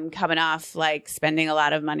I'm coming off like spending a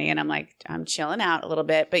lot of money and I'm chilling out a little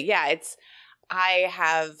bit. But yeah, I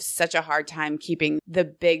have such a hard time keeping the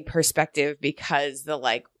big perspective because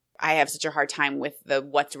I have such a hard time with the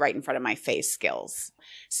what's right in front of my face skills.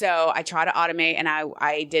 So I try to automate, and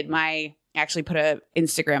I actually put a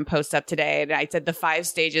Instagram post up today, and I said the 5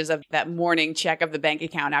 stages of that morning check of the bank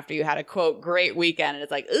account after you had a quote great weekend. And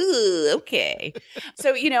it's like, ooh, okay.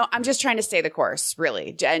 So, I'm just trying to stay the course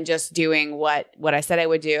really, and just doing what I said I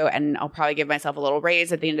would do. And I'll probably give myself a little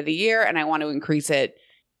raise at the end of the year, and I want to increase it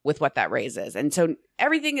with what that raise is. And so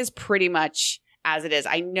everything is pretty much as it is.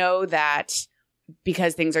 I know that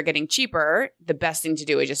because things are getting cheaper, the best thing to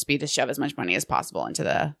do would just be to shove as much money as possible into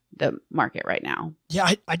the market right now.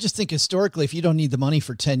 Yeah, I just think historically, if you don't need the money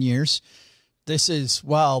for 10 years, there's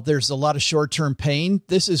a lot of short-term pain.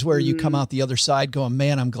 This is where you come out the other side going,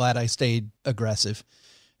 man, I'm glad I stayed aggressive.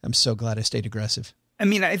 I'm so glad I stayed aggressive. I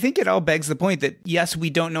mean, I think it all begs the point that, yes, we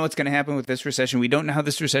don't know what's going to happen with this recession. We don't know how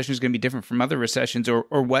this recession is going to be different from other recessions or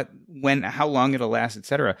how long it'll last, et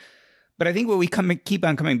cetera. But I think what we keep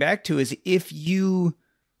on coming back to is if you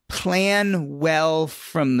plan well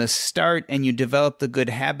from the start and you develop the good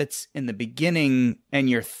habits in the beginning and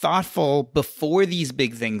you're thoughtful before these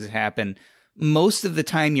big things happen, most of the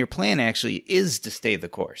time your plan actually is to stay the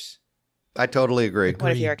course. I totally agree.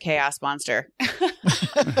 What if you're a chaos monster?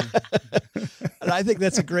 And I think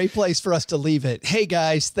that's a great place for us to leave it. Hey,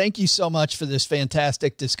 guys, thank you so much for this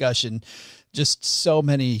fantastic discussion. Just so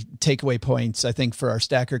many takeaway points, I think, for our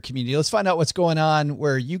Stacker community. Let's find out what's going on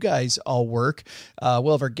where you guys all work.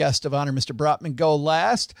 We'll have our guest of honor, Mr. Brotman, go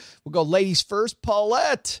last. We'll go ladies first.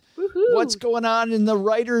 Paulette, what's going on in the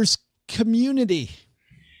writers community?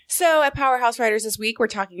 So at Powerhouse Writers this week, we're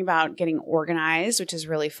talking about getting organized, which is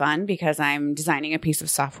really fun because I'm designing a piece of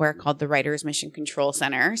software called the Writers Mission Control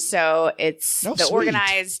Center. So it's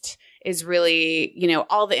organized is really,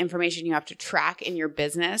 all the information you have to track in your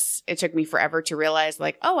business. It took me forever to realize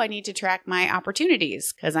I need to track my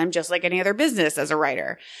opportunities because I'm just like any other business as a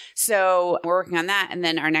writer. So we're working on that. And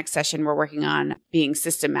then our next session, we're working on being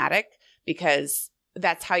systematic because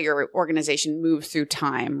that's how your organization moves through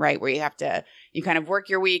time, right? Where you kind of work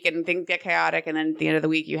your week and things get chaotic. And then at the end of the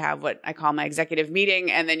week, you have what I call my executive meeting.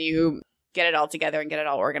 And then you get it all together and get it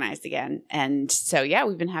all organized again. And so, yeah,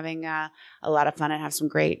 we've been having a lot of fun and have some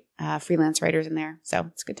great freelance writers in there. So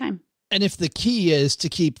it's a good time. And if the key is to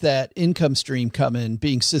keep that income stream coming,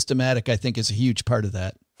 being systematic, I think is a huge part of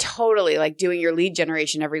that. Totally. Like doing your lead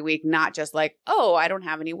generation every week, not just I don't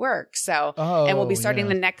have any work. So, and we'll be starting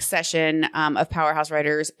the next session of Powerhouse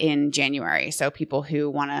Writers in January. So people who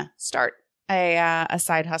want to start a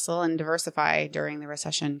side hustle and diversify during the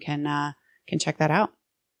recession can check that out.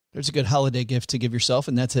 There's a good holiday gift to give yourself,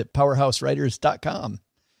 and that's at powerhousewriters.com.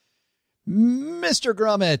 Mr.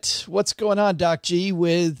 Grummett, what's going on, Doc G,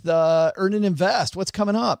 with Earn and Invest? What's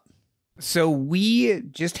coming up? So we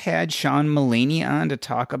just had Sean Mullaney on to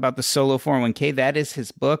talk about the Solo 401k. That is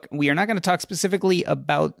his book. We are not going to talk specifically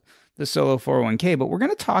about the Solo 401k, but we're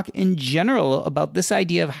going to talk in general about this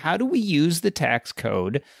idea of how do we use the tax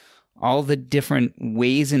code, all the different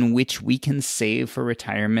ways in which we can save for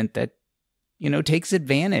retirement that takes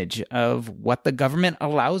advantage of what the government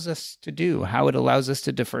allows us to do, how it allows us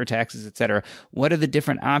to defer taxes, et cetera. What are the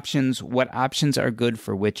different options? What options are good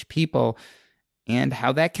for which people? And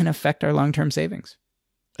how that can affect our long-term savings.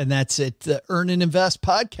 And that's it, the Earn and Invest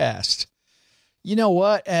podcast. You know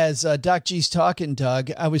what? As Doc G's talking,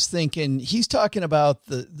 Doug, I was thinking he's talking about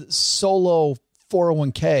the Solo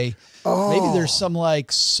 401k. Maybe there's some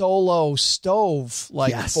solo stove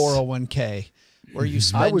 401k. where you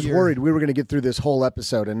spend I was worried we were going to get through this whole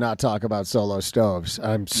episode and not talk about Solo stoves.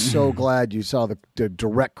 I'm so glad you saw the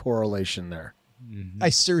direct correlation there. I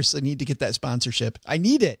seriously need to get that sponsorship. I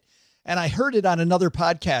need it. And I heard it on another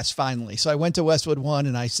podcast finally. So I went to Westwood One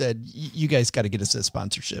and I said, you guys got to get us a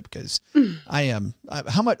sponsorship because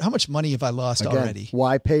how much money have I lost already?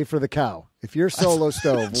 Why pay for the cow? If you're Solo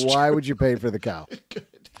stove, why would you pay for the cow?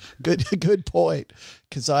 Good point.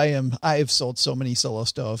 Because I have sold so many Solo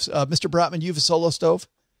stoves. Mr. Brotman, you have a Solo stove?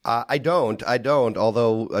 I don't.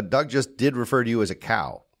 Although Doug just did refer to you as a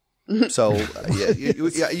cow. So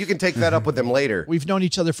you can take that up with him later. We've known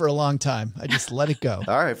each other for a long time. I just let it go.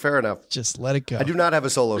 All right, fair enough. Just let it go. I do not have a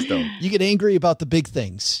Solo stove. You get angry about the big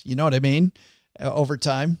things. You know what I mean? Over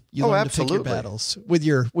time, you learn absolutely. to pick your battles with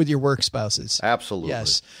your work spouses. Absolutely.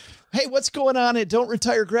 Yes. Hey, what's going on at Don't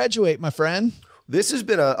Retire Graduate, my friend? This has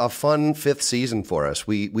been a fun fifth season for us.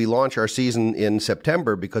 We launch our season in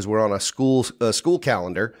September because we're on a school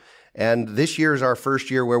calendar. And this year is our first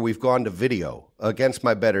year where we've gone to video against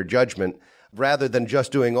my better judgment. Rather than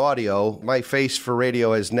just doing audio, my face for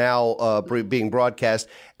radio is now being broadcast.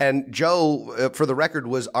 And Joe, for the record,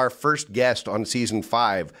 was our first guest on season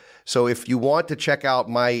 5. So if you want to check out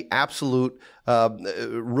my absolute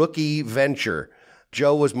rookie venture,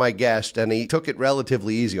 Joe was my guest, and he took it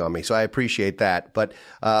relatively easy on me, so I appreciate that. But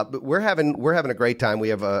we're having a great time. We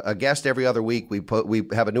have a guest every other week. We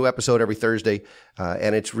have a new episode every Thursday,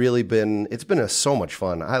 and it's been so much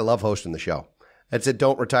fun. I love hosting the show. It's at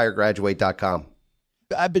don'tretiregraduate.com.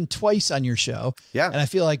 I've been twice on your show. Yeah. And I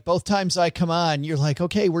feel like both times I come on, you're like,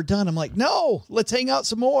 okay, we're done. I'm like, no, let's hang out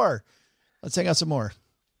some more.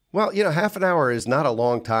 Well, half an hour is not a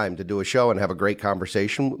long time to do a show and have a great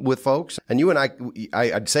conversation with folks. And you and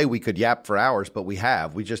I'd say we could yap for hours, but we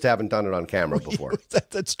just haven't done it on camera before.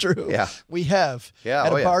 That's true. Yeah. We have. Yeah.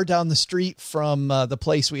 At a bar down the street from the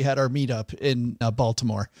place we had our meetup in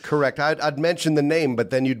Baltimore. Correct. I'd mention the name, but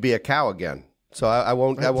then you'd be a cow again. So I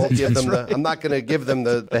won't give them I'm not going to give them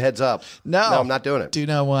the heads up. No, I'm not doing it. Do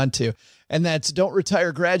not want to. And that's Don't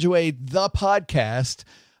Retire Graduate, the podcast,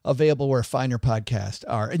 available where finer podcasts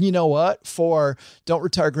are. And you know what? For Don't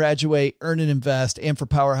Retire Graduate, Earn and Invest, and for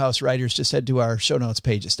Powerhouse Writers, just head to our show notes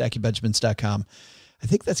page at stackingbenjamins.com. I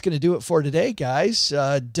think that's going to do it for today, guys.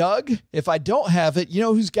 Doug, if I don't have it, you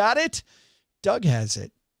know who's got it? Doug has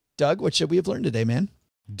it. Doug, what should we have learned today, man?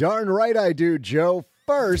 Darn right I do, Joe.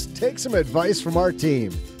 First, take some advice from our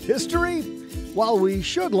team. History? While we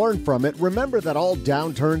should learn from it, remember that all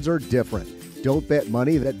downturns are different. Don't bet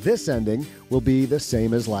money that this ending will be the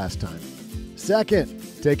same as last time. Second,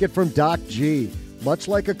 take it from Doc G. Much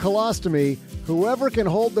like a colostomy, whoever can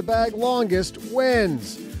hold the bag longest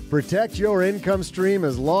wins. Protect your income stream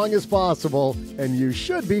as long as possible, and you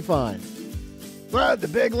should be fine. But the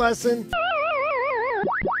big lesson?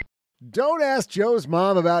 Don't ask Joe's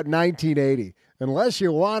mom about 1980 unless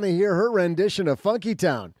you want to hear her rendition of Funky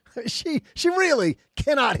Town. She really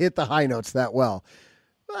cannot hit the high notes that well.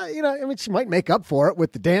 She might make up for it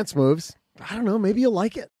with the dance moves. I don't know, maybe you'll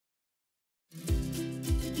like it.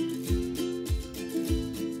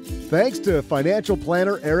 Thanks to financial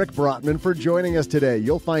planner Eric Brotman for joining us today.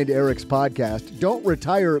 You'll find Eric's podcast, Don't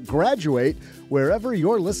Retire Graduate, wherever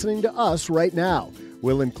you're listening to us right now.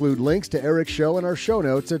 We'll include links to Eric's show in our show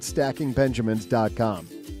notes at stackingbenjamins.com.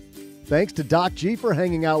 Thanks to Doc G for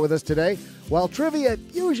hanging out with us today. While trivia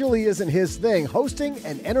usually isn't his thing, hosting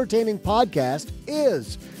an entertaining podcast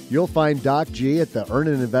is. You'll find Doc G at the Earn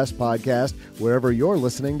and Invest podcast, wherever you're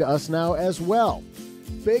listening to us now as well.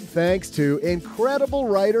 Big thanks to incredible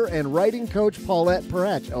writer and writing coach Paulette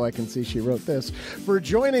Perach. Oh, I can see she wrote this. For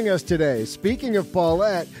joining us today. Speaking of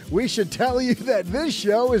Paulette, we should tell you that this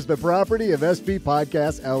show is the property of SB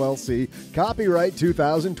Podcasts, LLC, copyright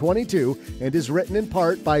 2022, and is written in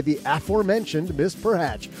part by the aforementioned Miss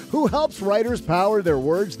Perach, who helps writers power their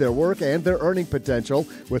words, their work, and their earning potential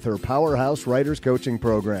with her Powerhouse Writers Coaching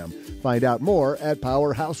Program. Find out more at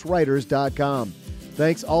powerhousewriters.com.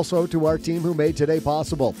 Thanks also to our team who made today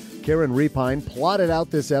possible. Karen Repine plotted out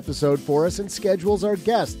this episode for us and schedules our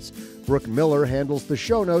guests. Brooke Miller handles the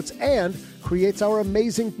show notes and creates our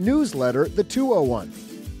amazing newsletter, The 201.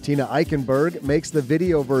 Tina Eichenberg makes the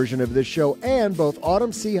video version of this show, and both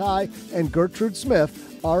Autumn Seahigh and Gertrude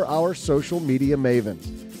Smith are our social media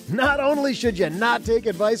mavens. Not only should you not take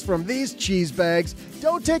advice from these cheese bags,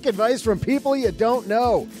 don't take advice from people you don't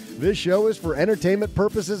know. This show is for entertainment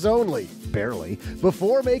purposes only. Barely.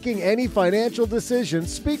 Before making any financial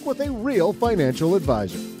decisions, speak with a real financial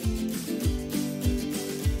advisor.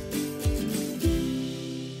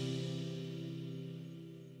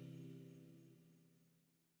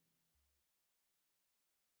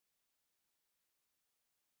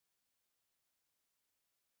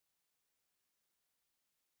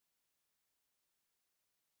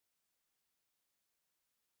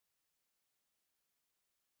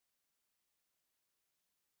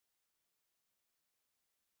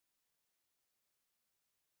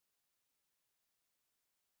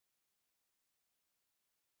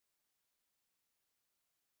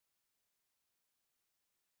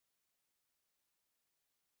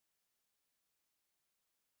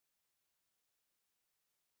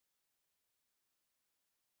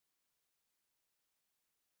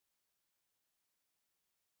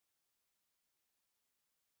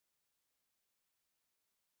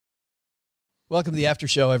 Welcome to the after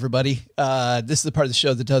show, everybody. This is the part of the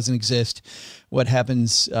show that doesn't exist. What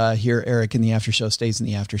happens here, Eric, in the after show stays in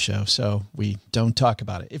the after show. So we don't talk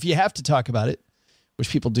about it. If you have to talk about it, which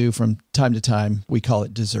people do from time to time, we call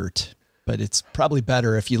it dessert. But it's probably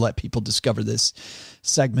better if you let people discover this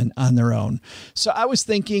segment on their own. So I was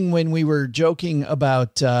thinking when we were joking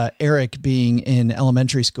about Eric being in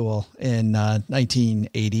elementary school in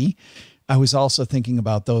 1980, I was also thinking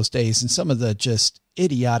about those days and some of the just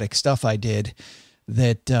idiotic stuff I did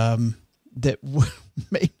that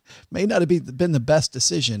may not have been the best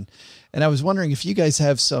decision. And I was wondering if you guys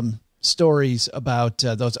have some stories about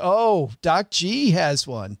those. Oh, Doc G has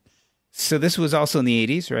one. So this was also in the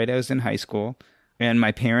 80s, right? I was in high school, and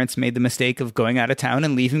my parents made the mistake of going out of town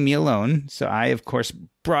and leaving me alone. So I, of course,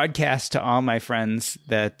 broadcast to all my friends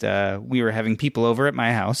that we were having people over at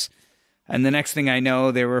my house. And the next thing I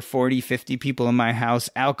know, there were 40, 50 people in my house,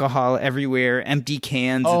 alcohol everywhere, empty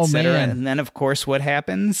cans, etc. And then, of course, what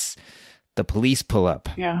happens? The police pull up.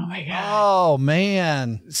 Oh, my God. Oh,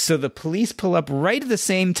 man. So the police pull up right at the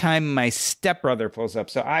same time my stepbrother pulls up.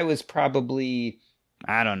 So I was probably,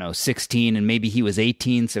 I don't know, 16, and maybe he was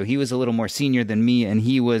 18. So he was a little more senior than me, and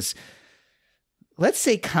he was, let's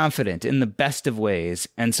say, confident in the best of ways.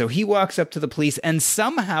 And so he walks up to the police and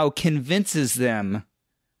somehow convinces them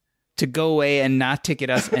to go away and not ticket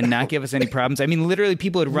us and not give us any problems. I mean, literally,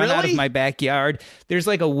 people had run out of my backyard. There's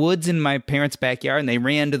like a woods in my parents' backyard, and they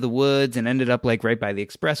ran to the woods and ended up like right by the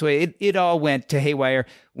expressway. It all went to haywire.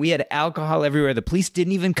 We had alcohol everywhere. The police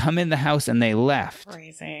didn't even come in the house, and they left.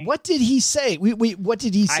 Crazy. What did he say? What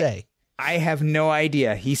did he say? I have no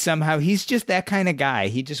idea. He's just that kind of guy.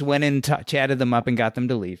 He just went in, chatted them up, and got them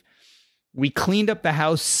to leave. We cleaned up the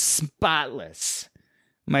house spotless.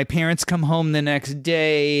 My parents come home the next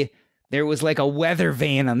day. There was like a weather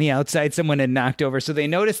vane on the outside someone had knocked over. So they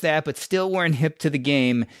noticed that, but still weren't hip to the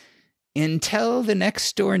game until the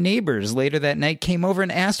next door neighbors later that night came over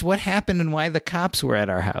and asked what happened and why the cops were at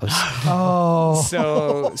our house. Oh.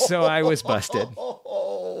 So I was busted.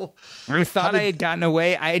 I thought I had gotten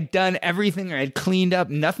away. I had done everything. I had cleaned up.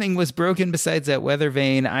 Nothing was broken besides that weather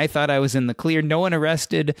vane. I thought I was in the clear. No one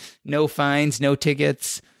arrested, no fines, no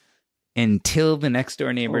tickets. Until the next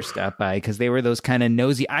door neighbors stopped by, because they were those kind of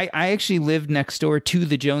nosy. I actually lived next door to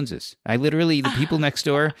the Joneses. The people next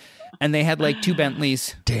door, and they had like 2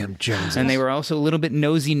 Bentleys. Damn Joneses. And they were also a little bit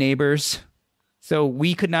nosy neighbors. So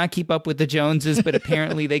we could not keep up with the Joneses, but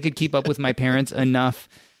apparently they could keep up with my parents enough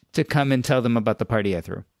to come and tell them about the party I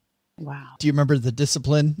threw. Wow. Do you remember the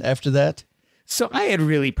discipline after that? So I had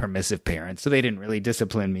really permissive parents, so they didn't really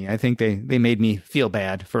discipline me. I think they made me feel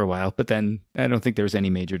bad for a while, but then I don't think there was any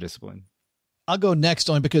major discipline. I'll go next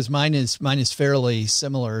only because mine is fairly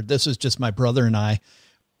similar. This was just my brother and I.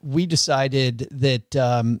 We decided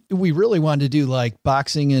that we really wanted to do like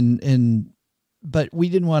boxing but we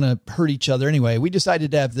didn't want to hurt each other anyway. We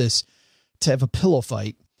decided to have a pillow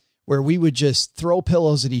fight where we would just throw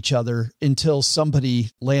pillows at each other until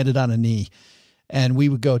somebody landed on a knee. And we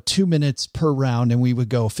would go 2 minutes per round, and we would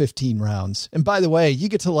go 15 rounds. And by the way, you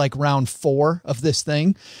get to like round 4 of this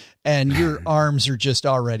thing, and your arms are just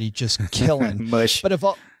already just killing. Mush. But of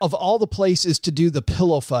all the places to do the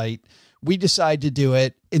pillow fight, we decided to do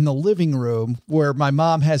it in the living room where my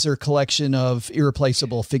mom has her collection of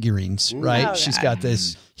irreplaceable figurines, right? Oh, She's yeah. got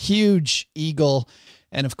this huge eagle.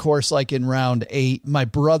 And of course, like in round 8, my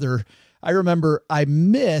brother, I remember I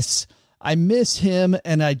miss him,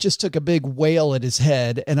 and I just took a big whale at his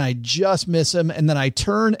head, and I just miss him. And then I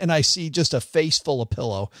turn and I see just a face full of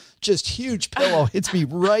pillow, just huge pillow hits me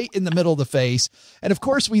right in the middle of the face. And of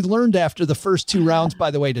course we learned after the first 2 rounds,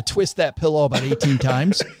 by the way, to twist that pillow about 18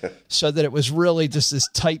 times so that it was really just this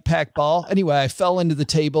tight packed ball. Anyway, I fell into the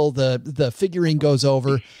table. The figurine goes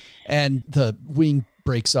over and the wing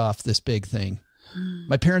breaks off this big thing.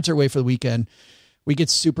 My parents are away for the weekend. We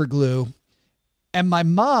get super glue, and my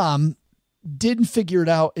mom didn't figure it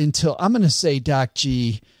out until, I'm going to say, Doc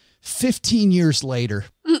G, 15 years later,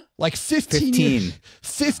 like 15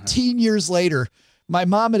 years later, my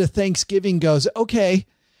mom at a Thanksgiving goes, okay,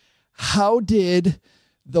 how did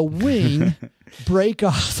the wing break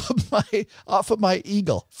off of my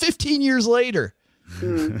eagle? 15 years later.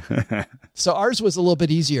 So ours was a little bit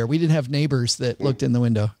easier. We didn't have neighbors that looked in the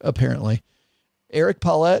window, apparently. Eric,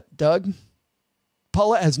 Paulette, Doug?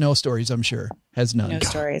 Paulette has no stories, I'm sure. Has none. No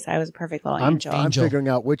stories. I was a perfect little I'm angel. figuring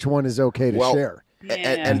out which one is okay to share.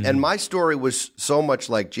 And my story was so much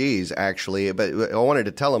like G's, actually. But I wanted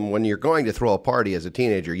to tell him, when you're going to throw a party as a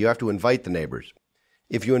teenager, you have to invite the neighbors.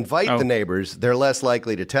 If you invite the neighbors, they're less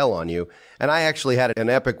likely to tell on you. And I actually had an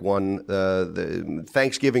epic one. The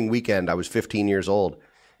Thanksgiving weekend, I was 15 years old.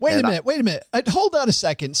 Wait a minute. Hold on a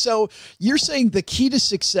second. So you're saying the key to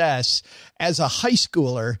success as a high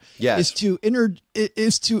schooler is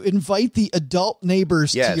to invite the adult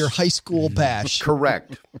neighbors to your high school bash.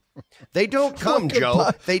 Correct. They don't come, Joe.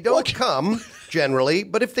 They don't come generally,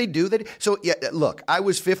 but if they do, so yeah. Look, I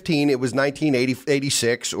was 15. It was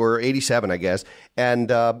 1986 or 87, I guess, and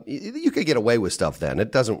you could get away with stuff then.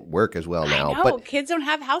 It doesn't work as well now. I know. But kids don't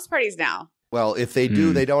have house parties now. Well, if they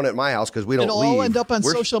do, they don't at my house because we don't leave. It'll all end up on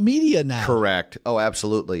social media now. Correct. Oh,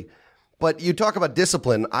 absolutely. But you talk about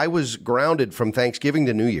discipline. I was grounded from Thanksgiving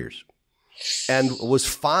to New Year's and was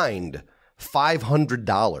fined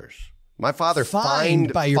 $500. My father fined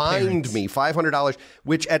me $500,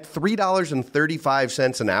 which at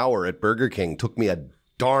 $3.35 an hour at Burger King took me a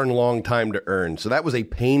darn long time to earn. So that was a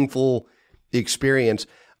painful experience.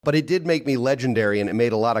 But it did make me legendary, and it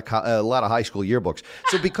made a lot of high school yearbooks.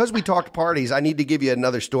 So because we talked parties, I need to give you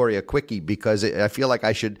another story, a quickie, because I feel like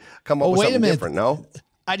I should come up with something different. No,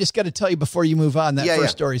 I just got to tell you before you move on. That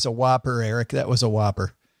first story is a whopper, Eric. That was a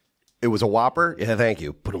whopper. It was a whopper. Yeah, thank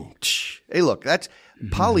you. Hey, look, that's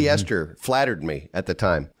polyester flattered me at the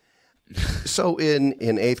time. So in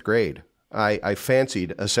 8th grade, I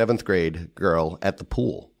fancied a 7th grade girl at the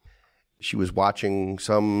pool. She was watching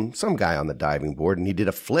some guy on the diving board, and he did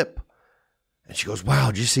a flip. And she goes,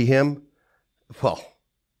 "Wow, did you see him?" Well,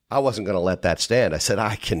 I wasn't going to let that stand. I said,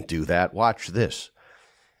 "I can do that. Watch this."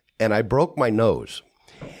 And I broke my nose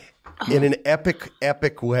in an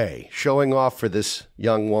epic way, showing off for this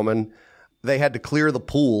young woman. They had to clear the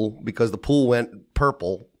pool because the pool went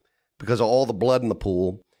purple because of all the blood in the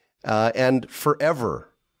pool. And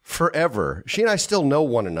forever, she and I still know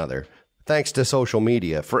one another. Thanks to social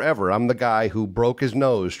media, forever, I'm the guy who broke his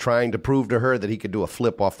nose trying to prove to her that he could do a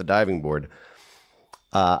flip off the diving board.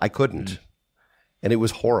 I couldn't, and it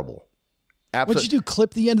was horrible. What'd you do,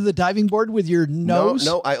 clip the end of the diving board with your nose?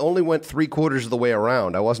 No, I only went 3/4 of the way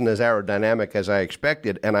around. I wasn't as aerodynamic as I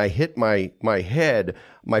expected, and I hit my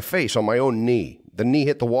face on my own knee. The knee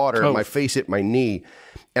hit the water, and my face hit my knee,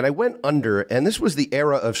 and I went under, and this was the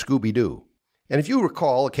era of Scooby-Doo. And if you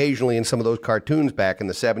recall, occasionally in some of those cartoons back in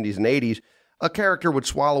the 70s and 80s, a character would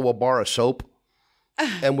swallow a bar of soap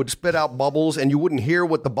and would spit out bubbles, and you wouldn't hear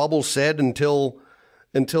what the bubbles said until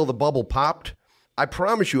the bubble popped. I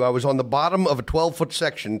promise you, I was on the bottom of a 12-foot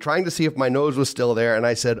section trying to see if my nose was still there, and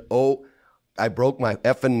I said, "Oh, I broke my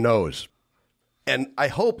effing nose." And I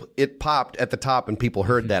hope it popped at the top and people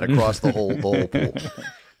heard that across the whole pool.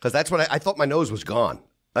 Because that's what I thought my nose was gone.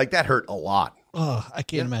 Like, that hurt a lot. Oh, I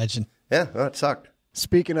can't imagine. Yeah, that sucked.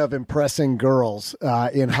 Speaking of impressing girls,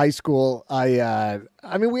 in high school, I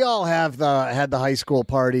mean, we all had the high school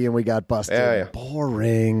party and we got busted. Yeah.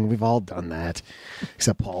 Boring. We've all done that,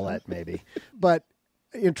 except Paulette, maybe. But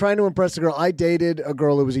in trying to impress a girl, I dated a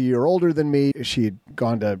girl who was a year older than me. She'd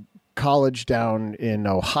gone to college down in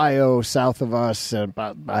Ohio, south of us,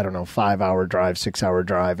 about, 5-hour drive, 6-hour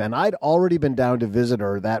drive. And I'd already been down to visit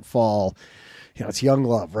her that fall. You know, it's young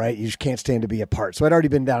love, right? You just can't stand to be apart. So I'd already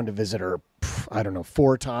been down to visit her,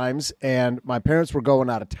 4 times. And my parents were going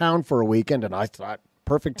out of town for a weekend, and I thought,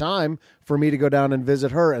 perfect time for me to go down and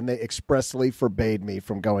visit her. And they expressly forbade me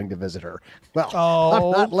from going to visit her. Well,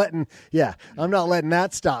 I'm not letting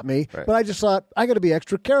that stop me. Right. But I just thought, I got to be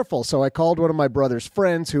extra careful. So I called one of my brother's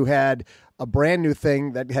friends who had a brand new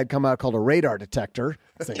thing that had come out called a radar detector.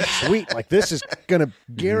 Thinking, sweet, like this is going to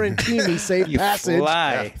guarantee me safe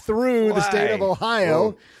passage through the state of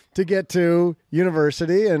Ohio to get to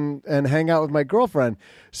university and hang out with my girlfriend.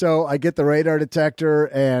 So I get the radar detector,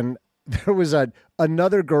 and there was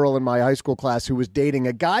another girl in my high school class who was dating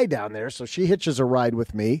a guy down there. So she hitches a ride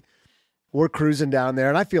with me. We're cruising down there,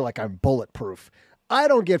 and I feel like I'm bulletproof. I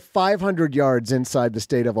don't get 500 yards inside the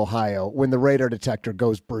state of Ohio when the radar detector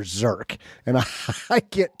goes berserk. And I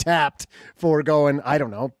get tapped for going,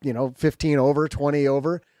 15 over, 20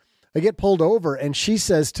 over. I get pulled over, and she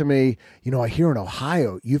says to me, I hear in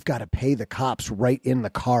Ohio, you've got to pay the cops right in the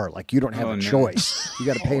car. Like, you don't have a choice. You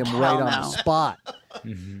got to pay them right on the spot.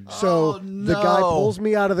 Mm-hmm. So the guy pulls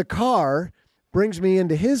me out of the car, brings me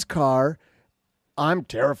into his car. I'm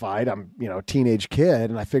terrified. I'm, teenage kid,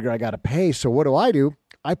 and I figure I got to pay. So what do?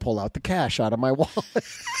 I pull out the cash out of my wallet.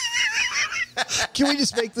 Can we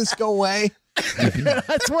just make this go away?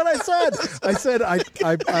 That's what I said. I said,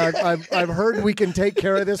 I've heard we can take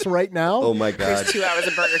care of this right now. Oh, my God. There's 2 hours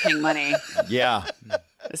of Burger King money. Yeah.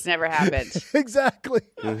 This never happened. Exactly.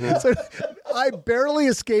 Mm-hmm. So I barely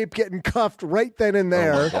escaped getting cuffed right then and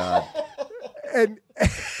there. Oh, my God.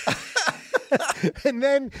 And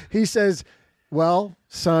then he says, well,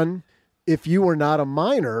 son, if you were not a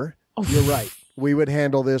minor, you're right. We would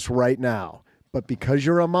handle this right now. but because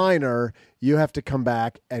you're a minor, you have to come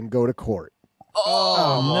back and go to court.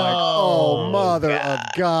 Oh, mother of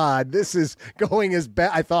God. This is going as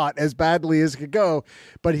bad, I thought, as badly as it could go.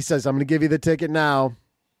 But he says, I'm going to give you the ticket now.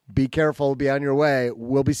 Be careful. Be on your way.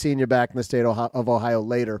 We'll be seeing you back in the state of Ohio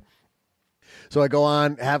later. So I go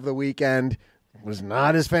on, have the weekend. It was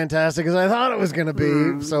not as fantastic as I thought it was going to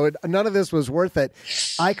be. So none of this was worth it.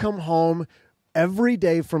 I come home every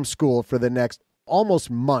day from school for the next almost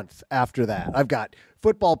month after that. I've got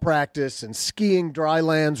football practice and skiing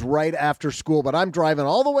drylands right after school, but I'm driving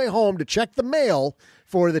all the way home to check the mail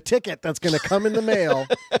for the ticket that's going to come in the mail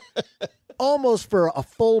almost for a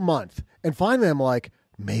full month. And finally, I'm like,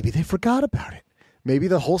 maybe they forgot about it. Maybe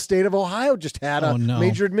the whole state of Ohio just had a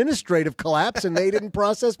major administrative collapse and they didn't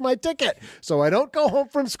process my ticket. So I don't go home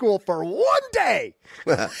from school for one day.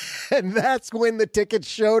 And that's when the ticket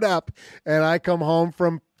showed up. And I come home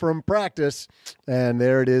from practice, and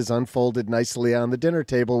there it is unfolded nicely on the dinner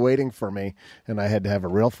table waiting for me. And I had to have a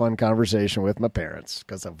real fun conversation with my parents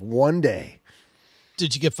because of one day.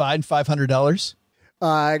 Did you get fined $500?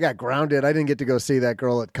 I got grounded. I didn't get to go see that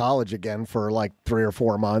girl at college again for like 3 or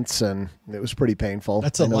 4 months, and it was pretty painful.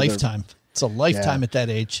 That's a lifetime. It's a lifetime at that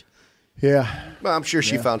age. Yeah. Well, I'm sure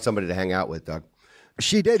she found somebody to hang out with, Doug.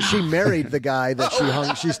 She did. She married the guy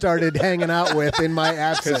that she started hanging out with in my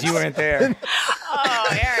absence. Because you weren't there. Oh,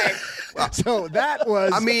 Eric. So that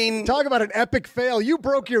was, talk about an epic fail. You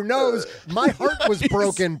broke your nose. My heart was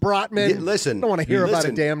broken, Brotman. Listen, I don't want to hear about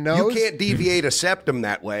a damn nose. You can't deviate a septum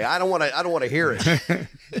that way. I don't want to hear it.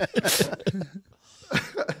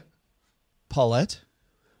 Paulette?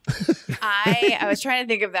 I was trying to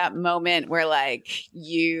think of that moment where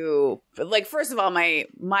first of all, my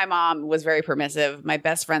mom was very permissive. My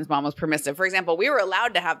best friend's mom was permissive. For example, we were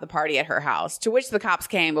allowed to have the party at her house, to which the cops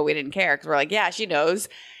came, but we didn't care because we're like, yeah, she knows.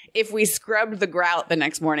 If we scrubbed the grout the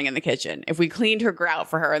next morning in the kitchen, if we cleaned her grout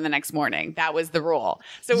for her in the next morning, that was the rule.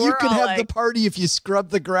 So you could have the party if you scrub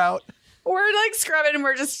the grout. We're like scrubbing and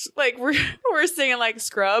we're just like, we're singing like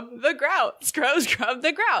scrub the grout, scrub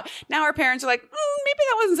the grout. Now our parents are like, maybe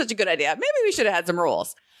that wasn't such a good idea. Maybe we should have had some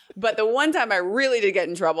rules. But the one time I really did get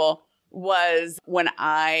in trouble was when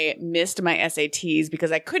I missed my SATs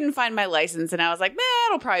because I couldn't find my license. And I was like,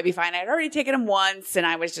 it'll probably be fine. I'd already taken them once. And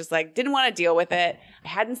I was just like, didn't want to deal with it. I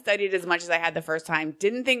hadn't studied as much as I had the first time.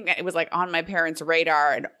 Didn't think it was like on my parents'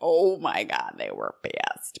 radar. And oh my God, they were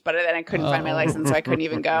pissed. But then I couldn't find my license, so I couldn't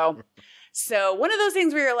even go. So one of those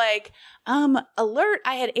things where you're like, alert,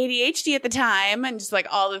 I had ADHD at the time. And just like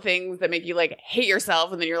all the things that make you like hate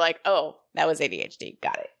yourself. And then you're like, oh, that was ADHD.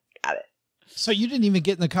 Got it. So you didn't even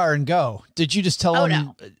get in the car and go. Did you just tell them?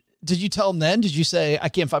 No. Did you tell them then? Did you say, I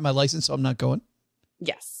can't find my license, so I'm not going?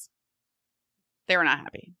 Yes. They were not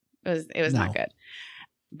happy. It was not good.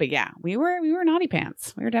 But yeah, we were naughty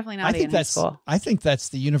pants. We were definitely naughty in high school. I think that's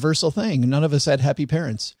the universal thing. None of us had happy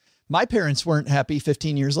parents. My parents weren't happy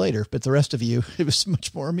 15 years later, but the rest of you, it was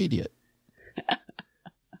much more immediate.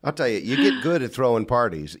 I'll tell you, you get good at throwing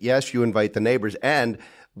parties. Yes, you invite the neighbors, and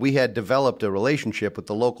we had developed a relationship with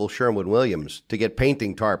the local Sherwin-Williams to get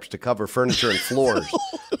painting tarps to cover furniture and floors.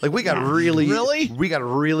 Like we got really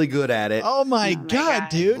good at it. Oh my God,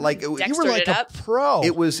 dude! Like you were like a pro.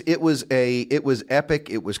 It was epic.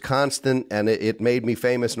 It was constant, and it made me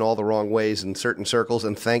famous in all the wrong ways in certain circles.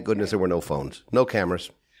 And thank goodness there were no phones, no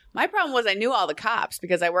cameras. My problem was I knew all the cops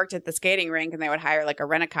because I worked at the skating rink and they would hire like a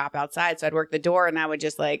rent-a-cop outside. So I'd work the door and I would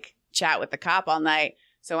just like chat with the cop all night.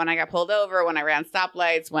 So when I got pulled over, when I ran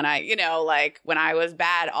stoplights, when I, when I was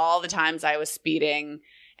bad, all the times I was speeding.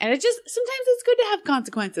 And it just, sometimes it's good to have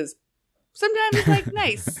consequences. Sometimes it's like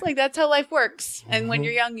nice. Like that's how life works. And when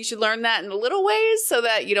you're young, you should learn that in the little ways so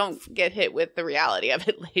that you don't get hit with the reality of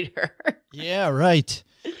it later. Yeah, right.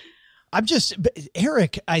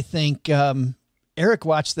 Eric, I think, Eric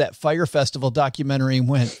watched that Fire Festival documentary and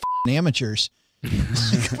went, amateurs. We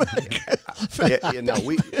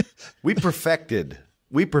perfected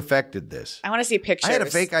this. I want to see pictures. I had a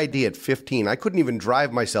fake ID at 15. I couldn't even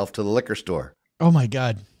drive myself to the liquor store. Oh my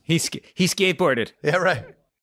God. He skateboarded. Yeah, right.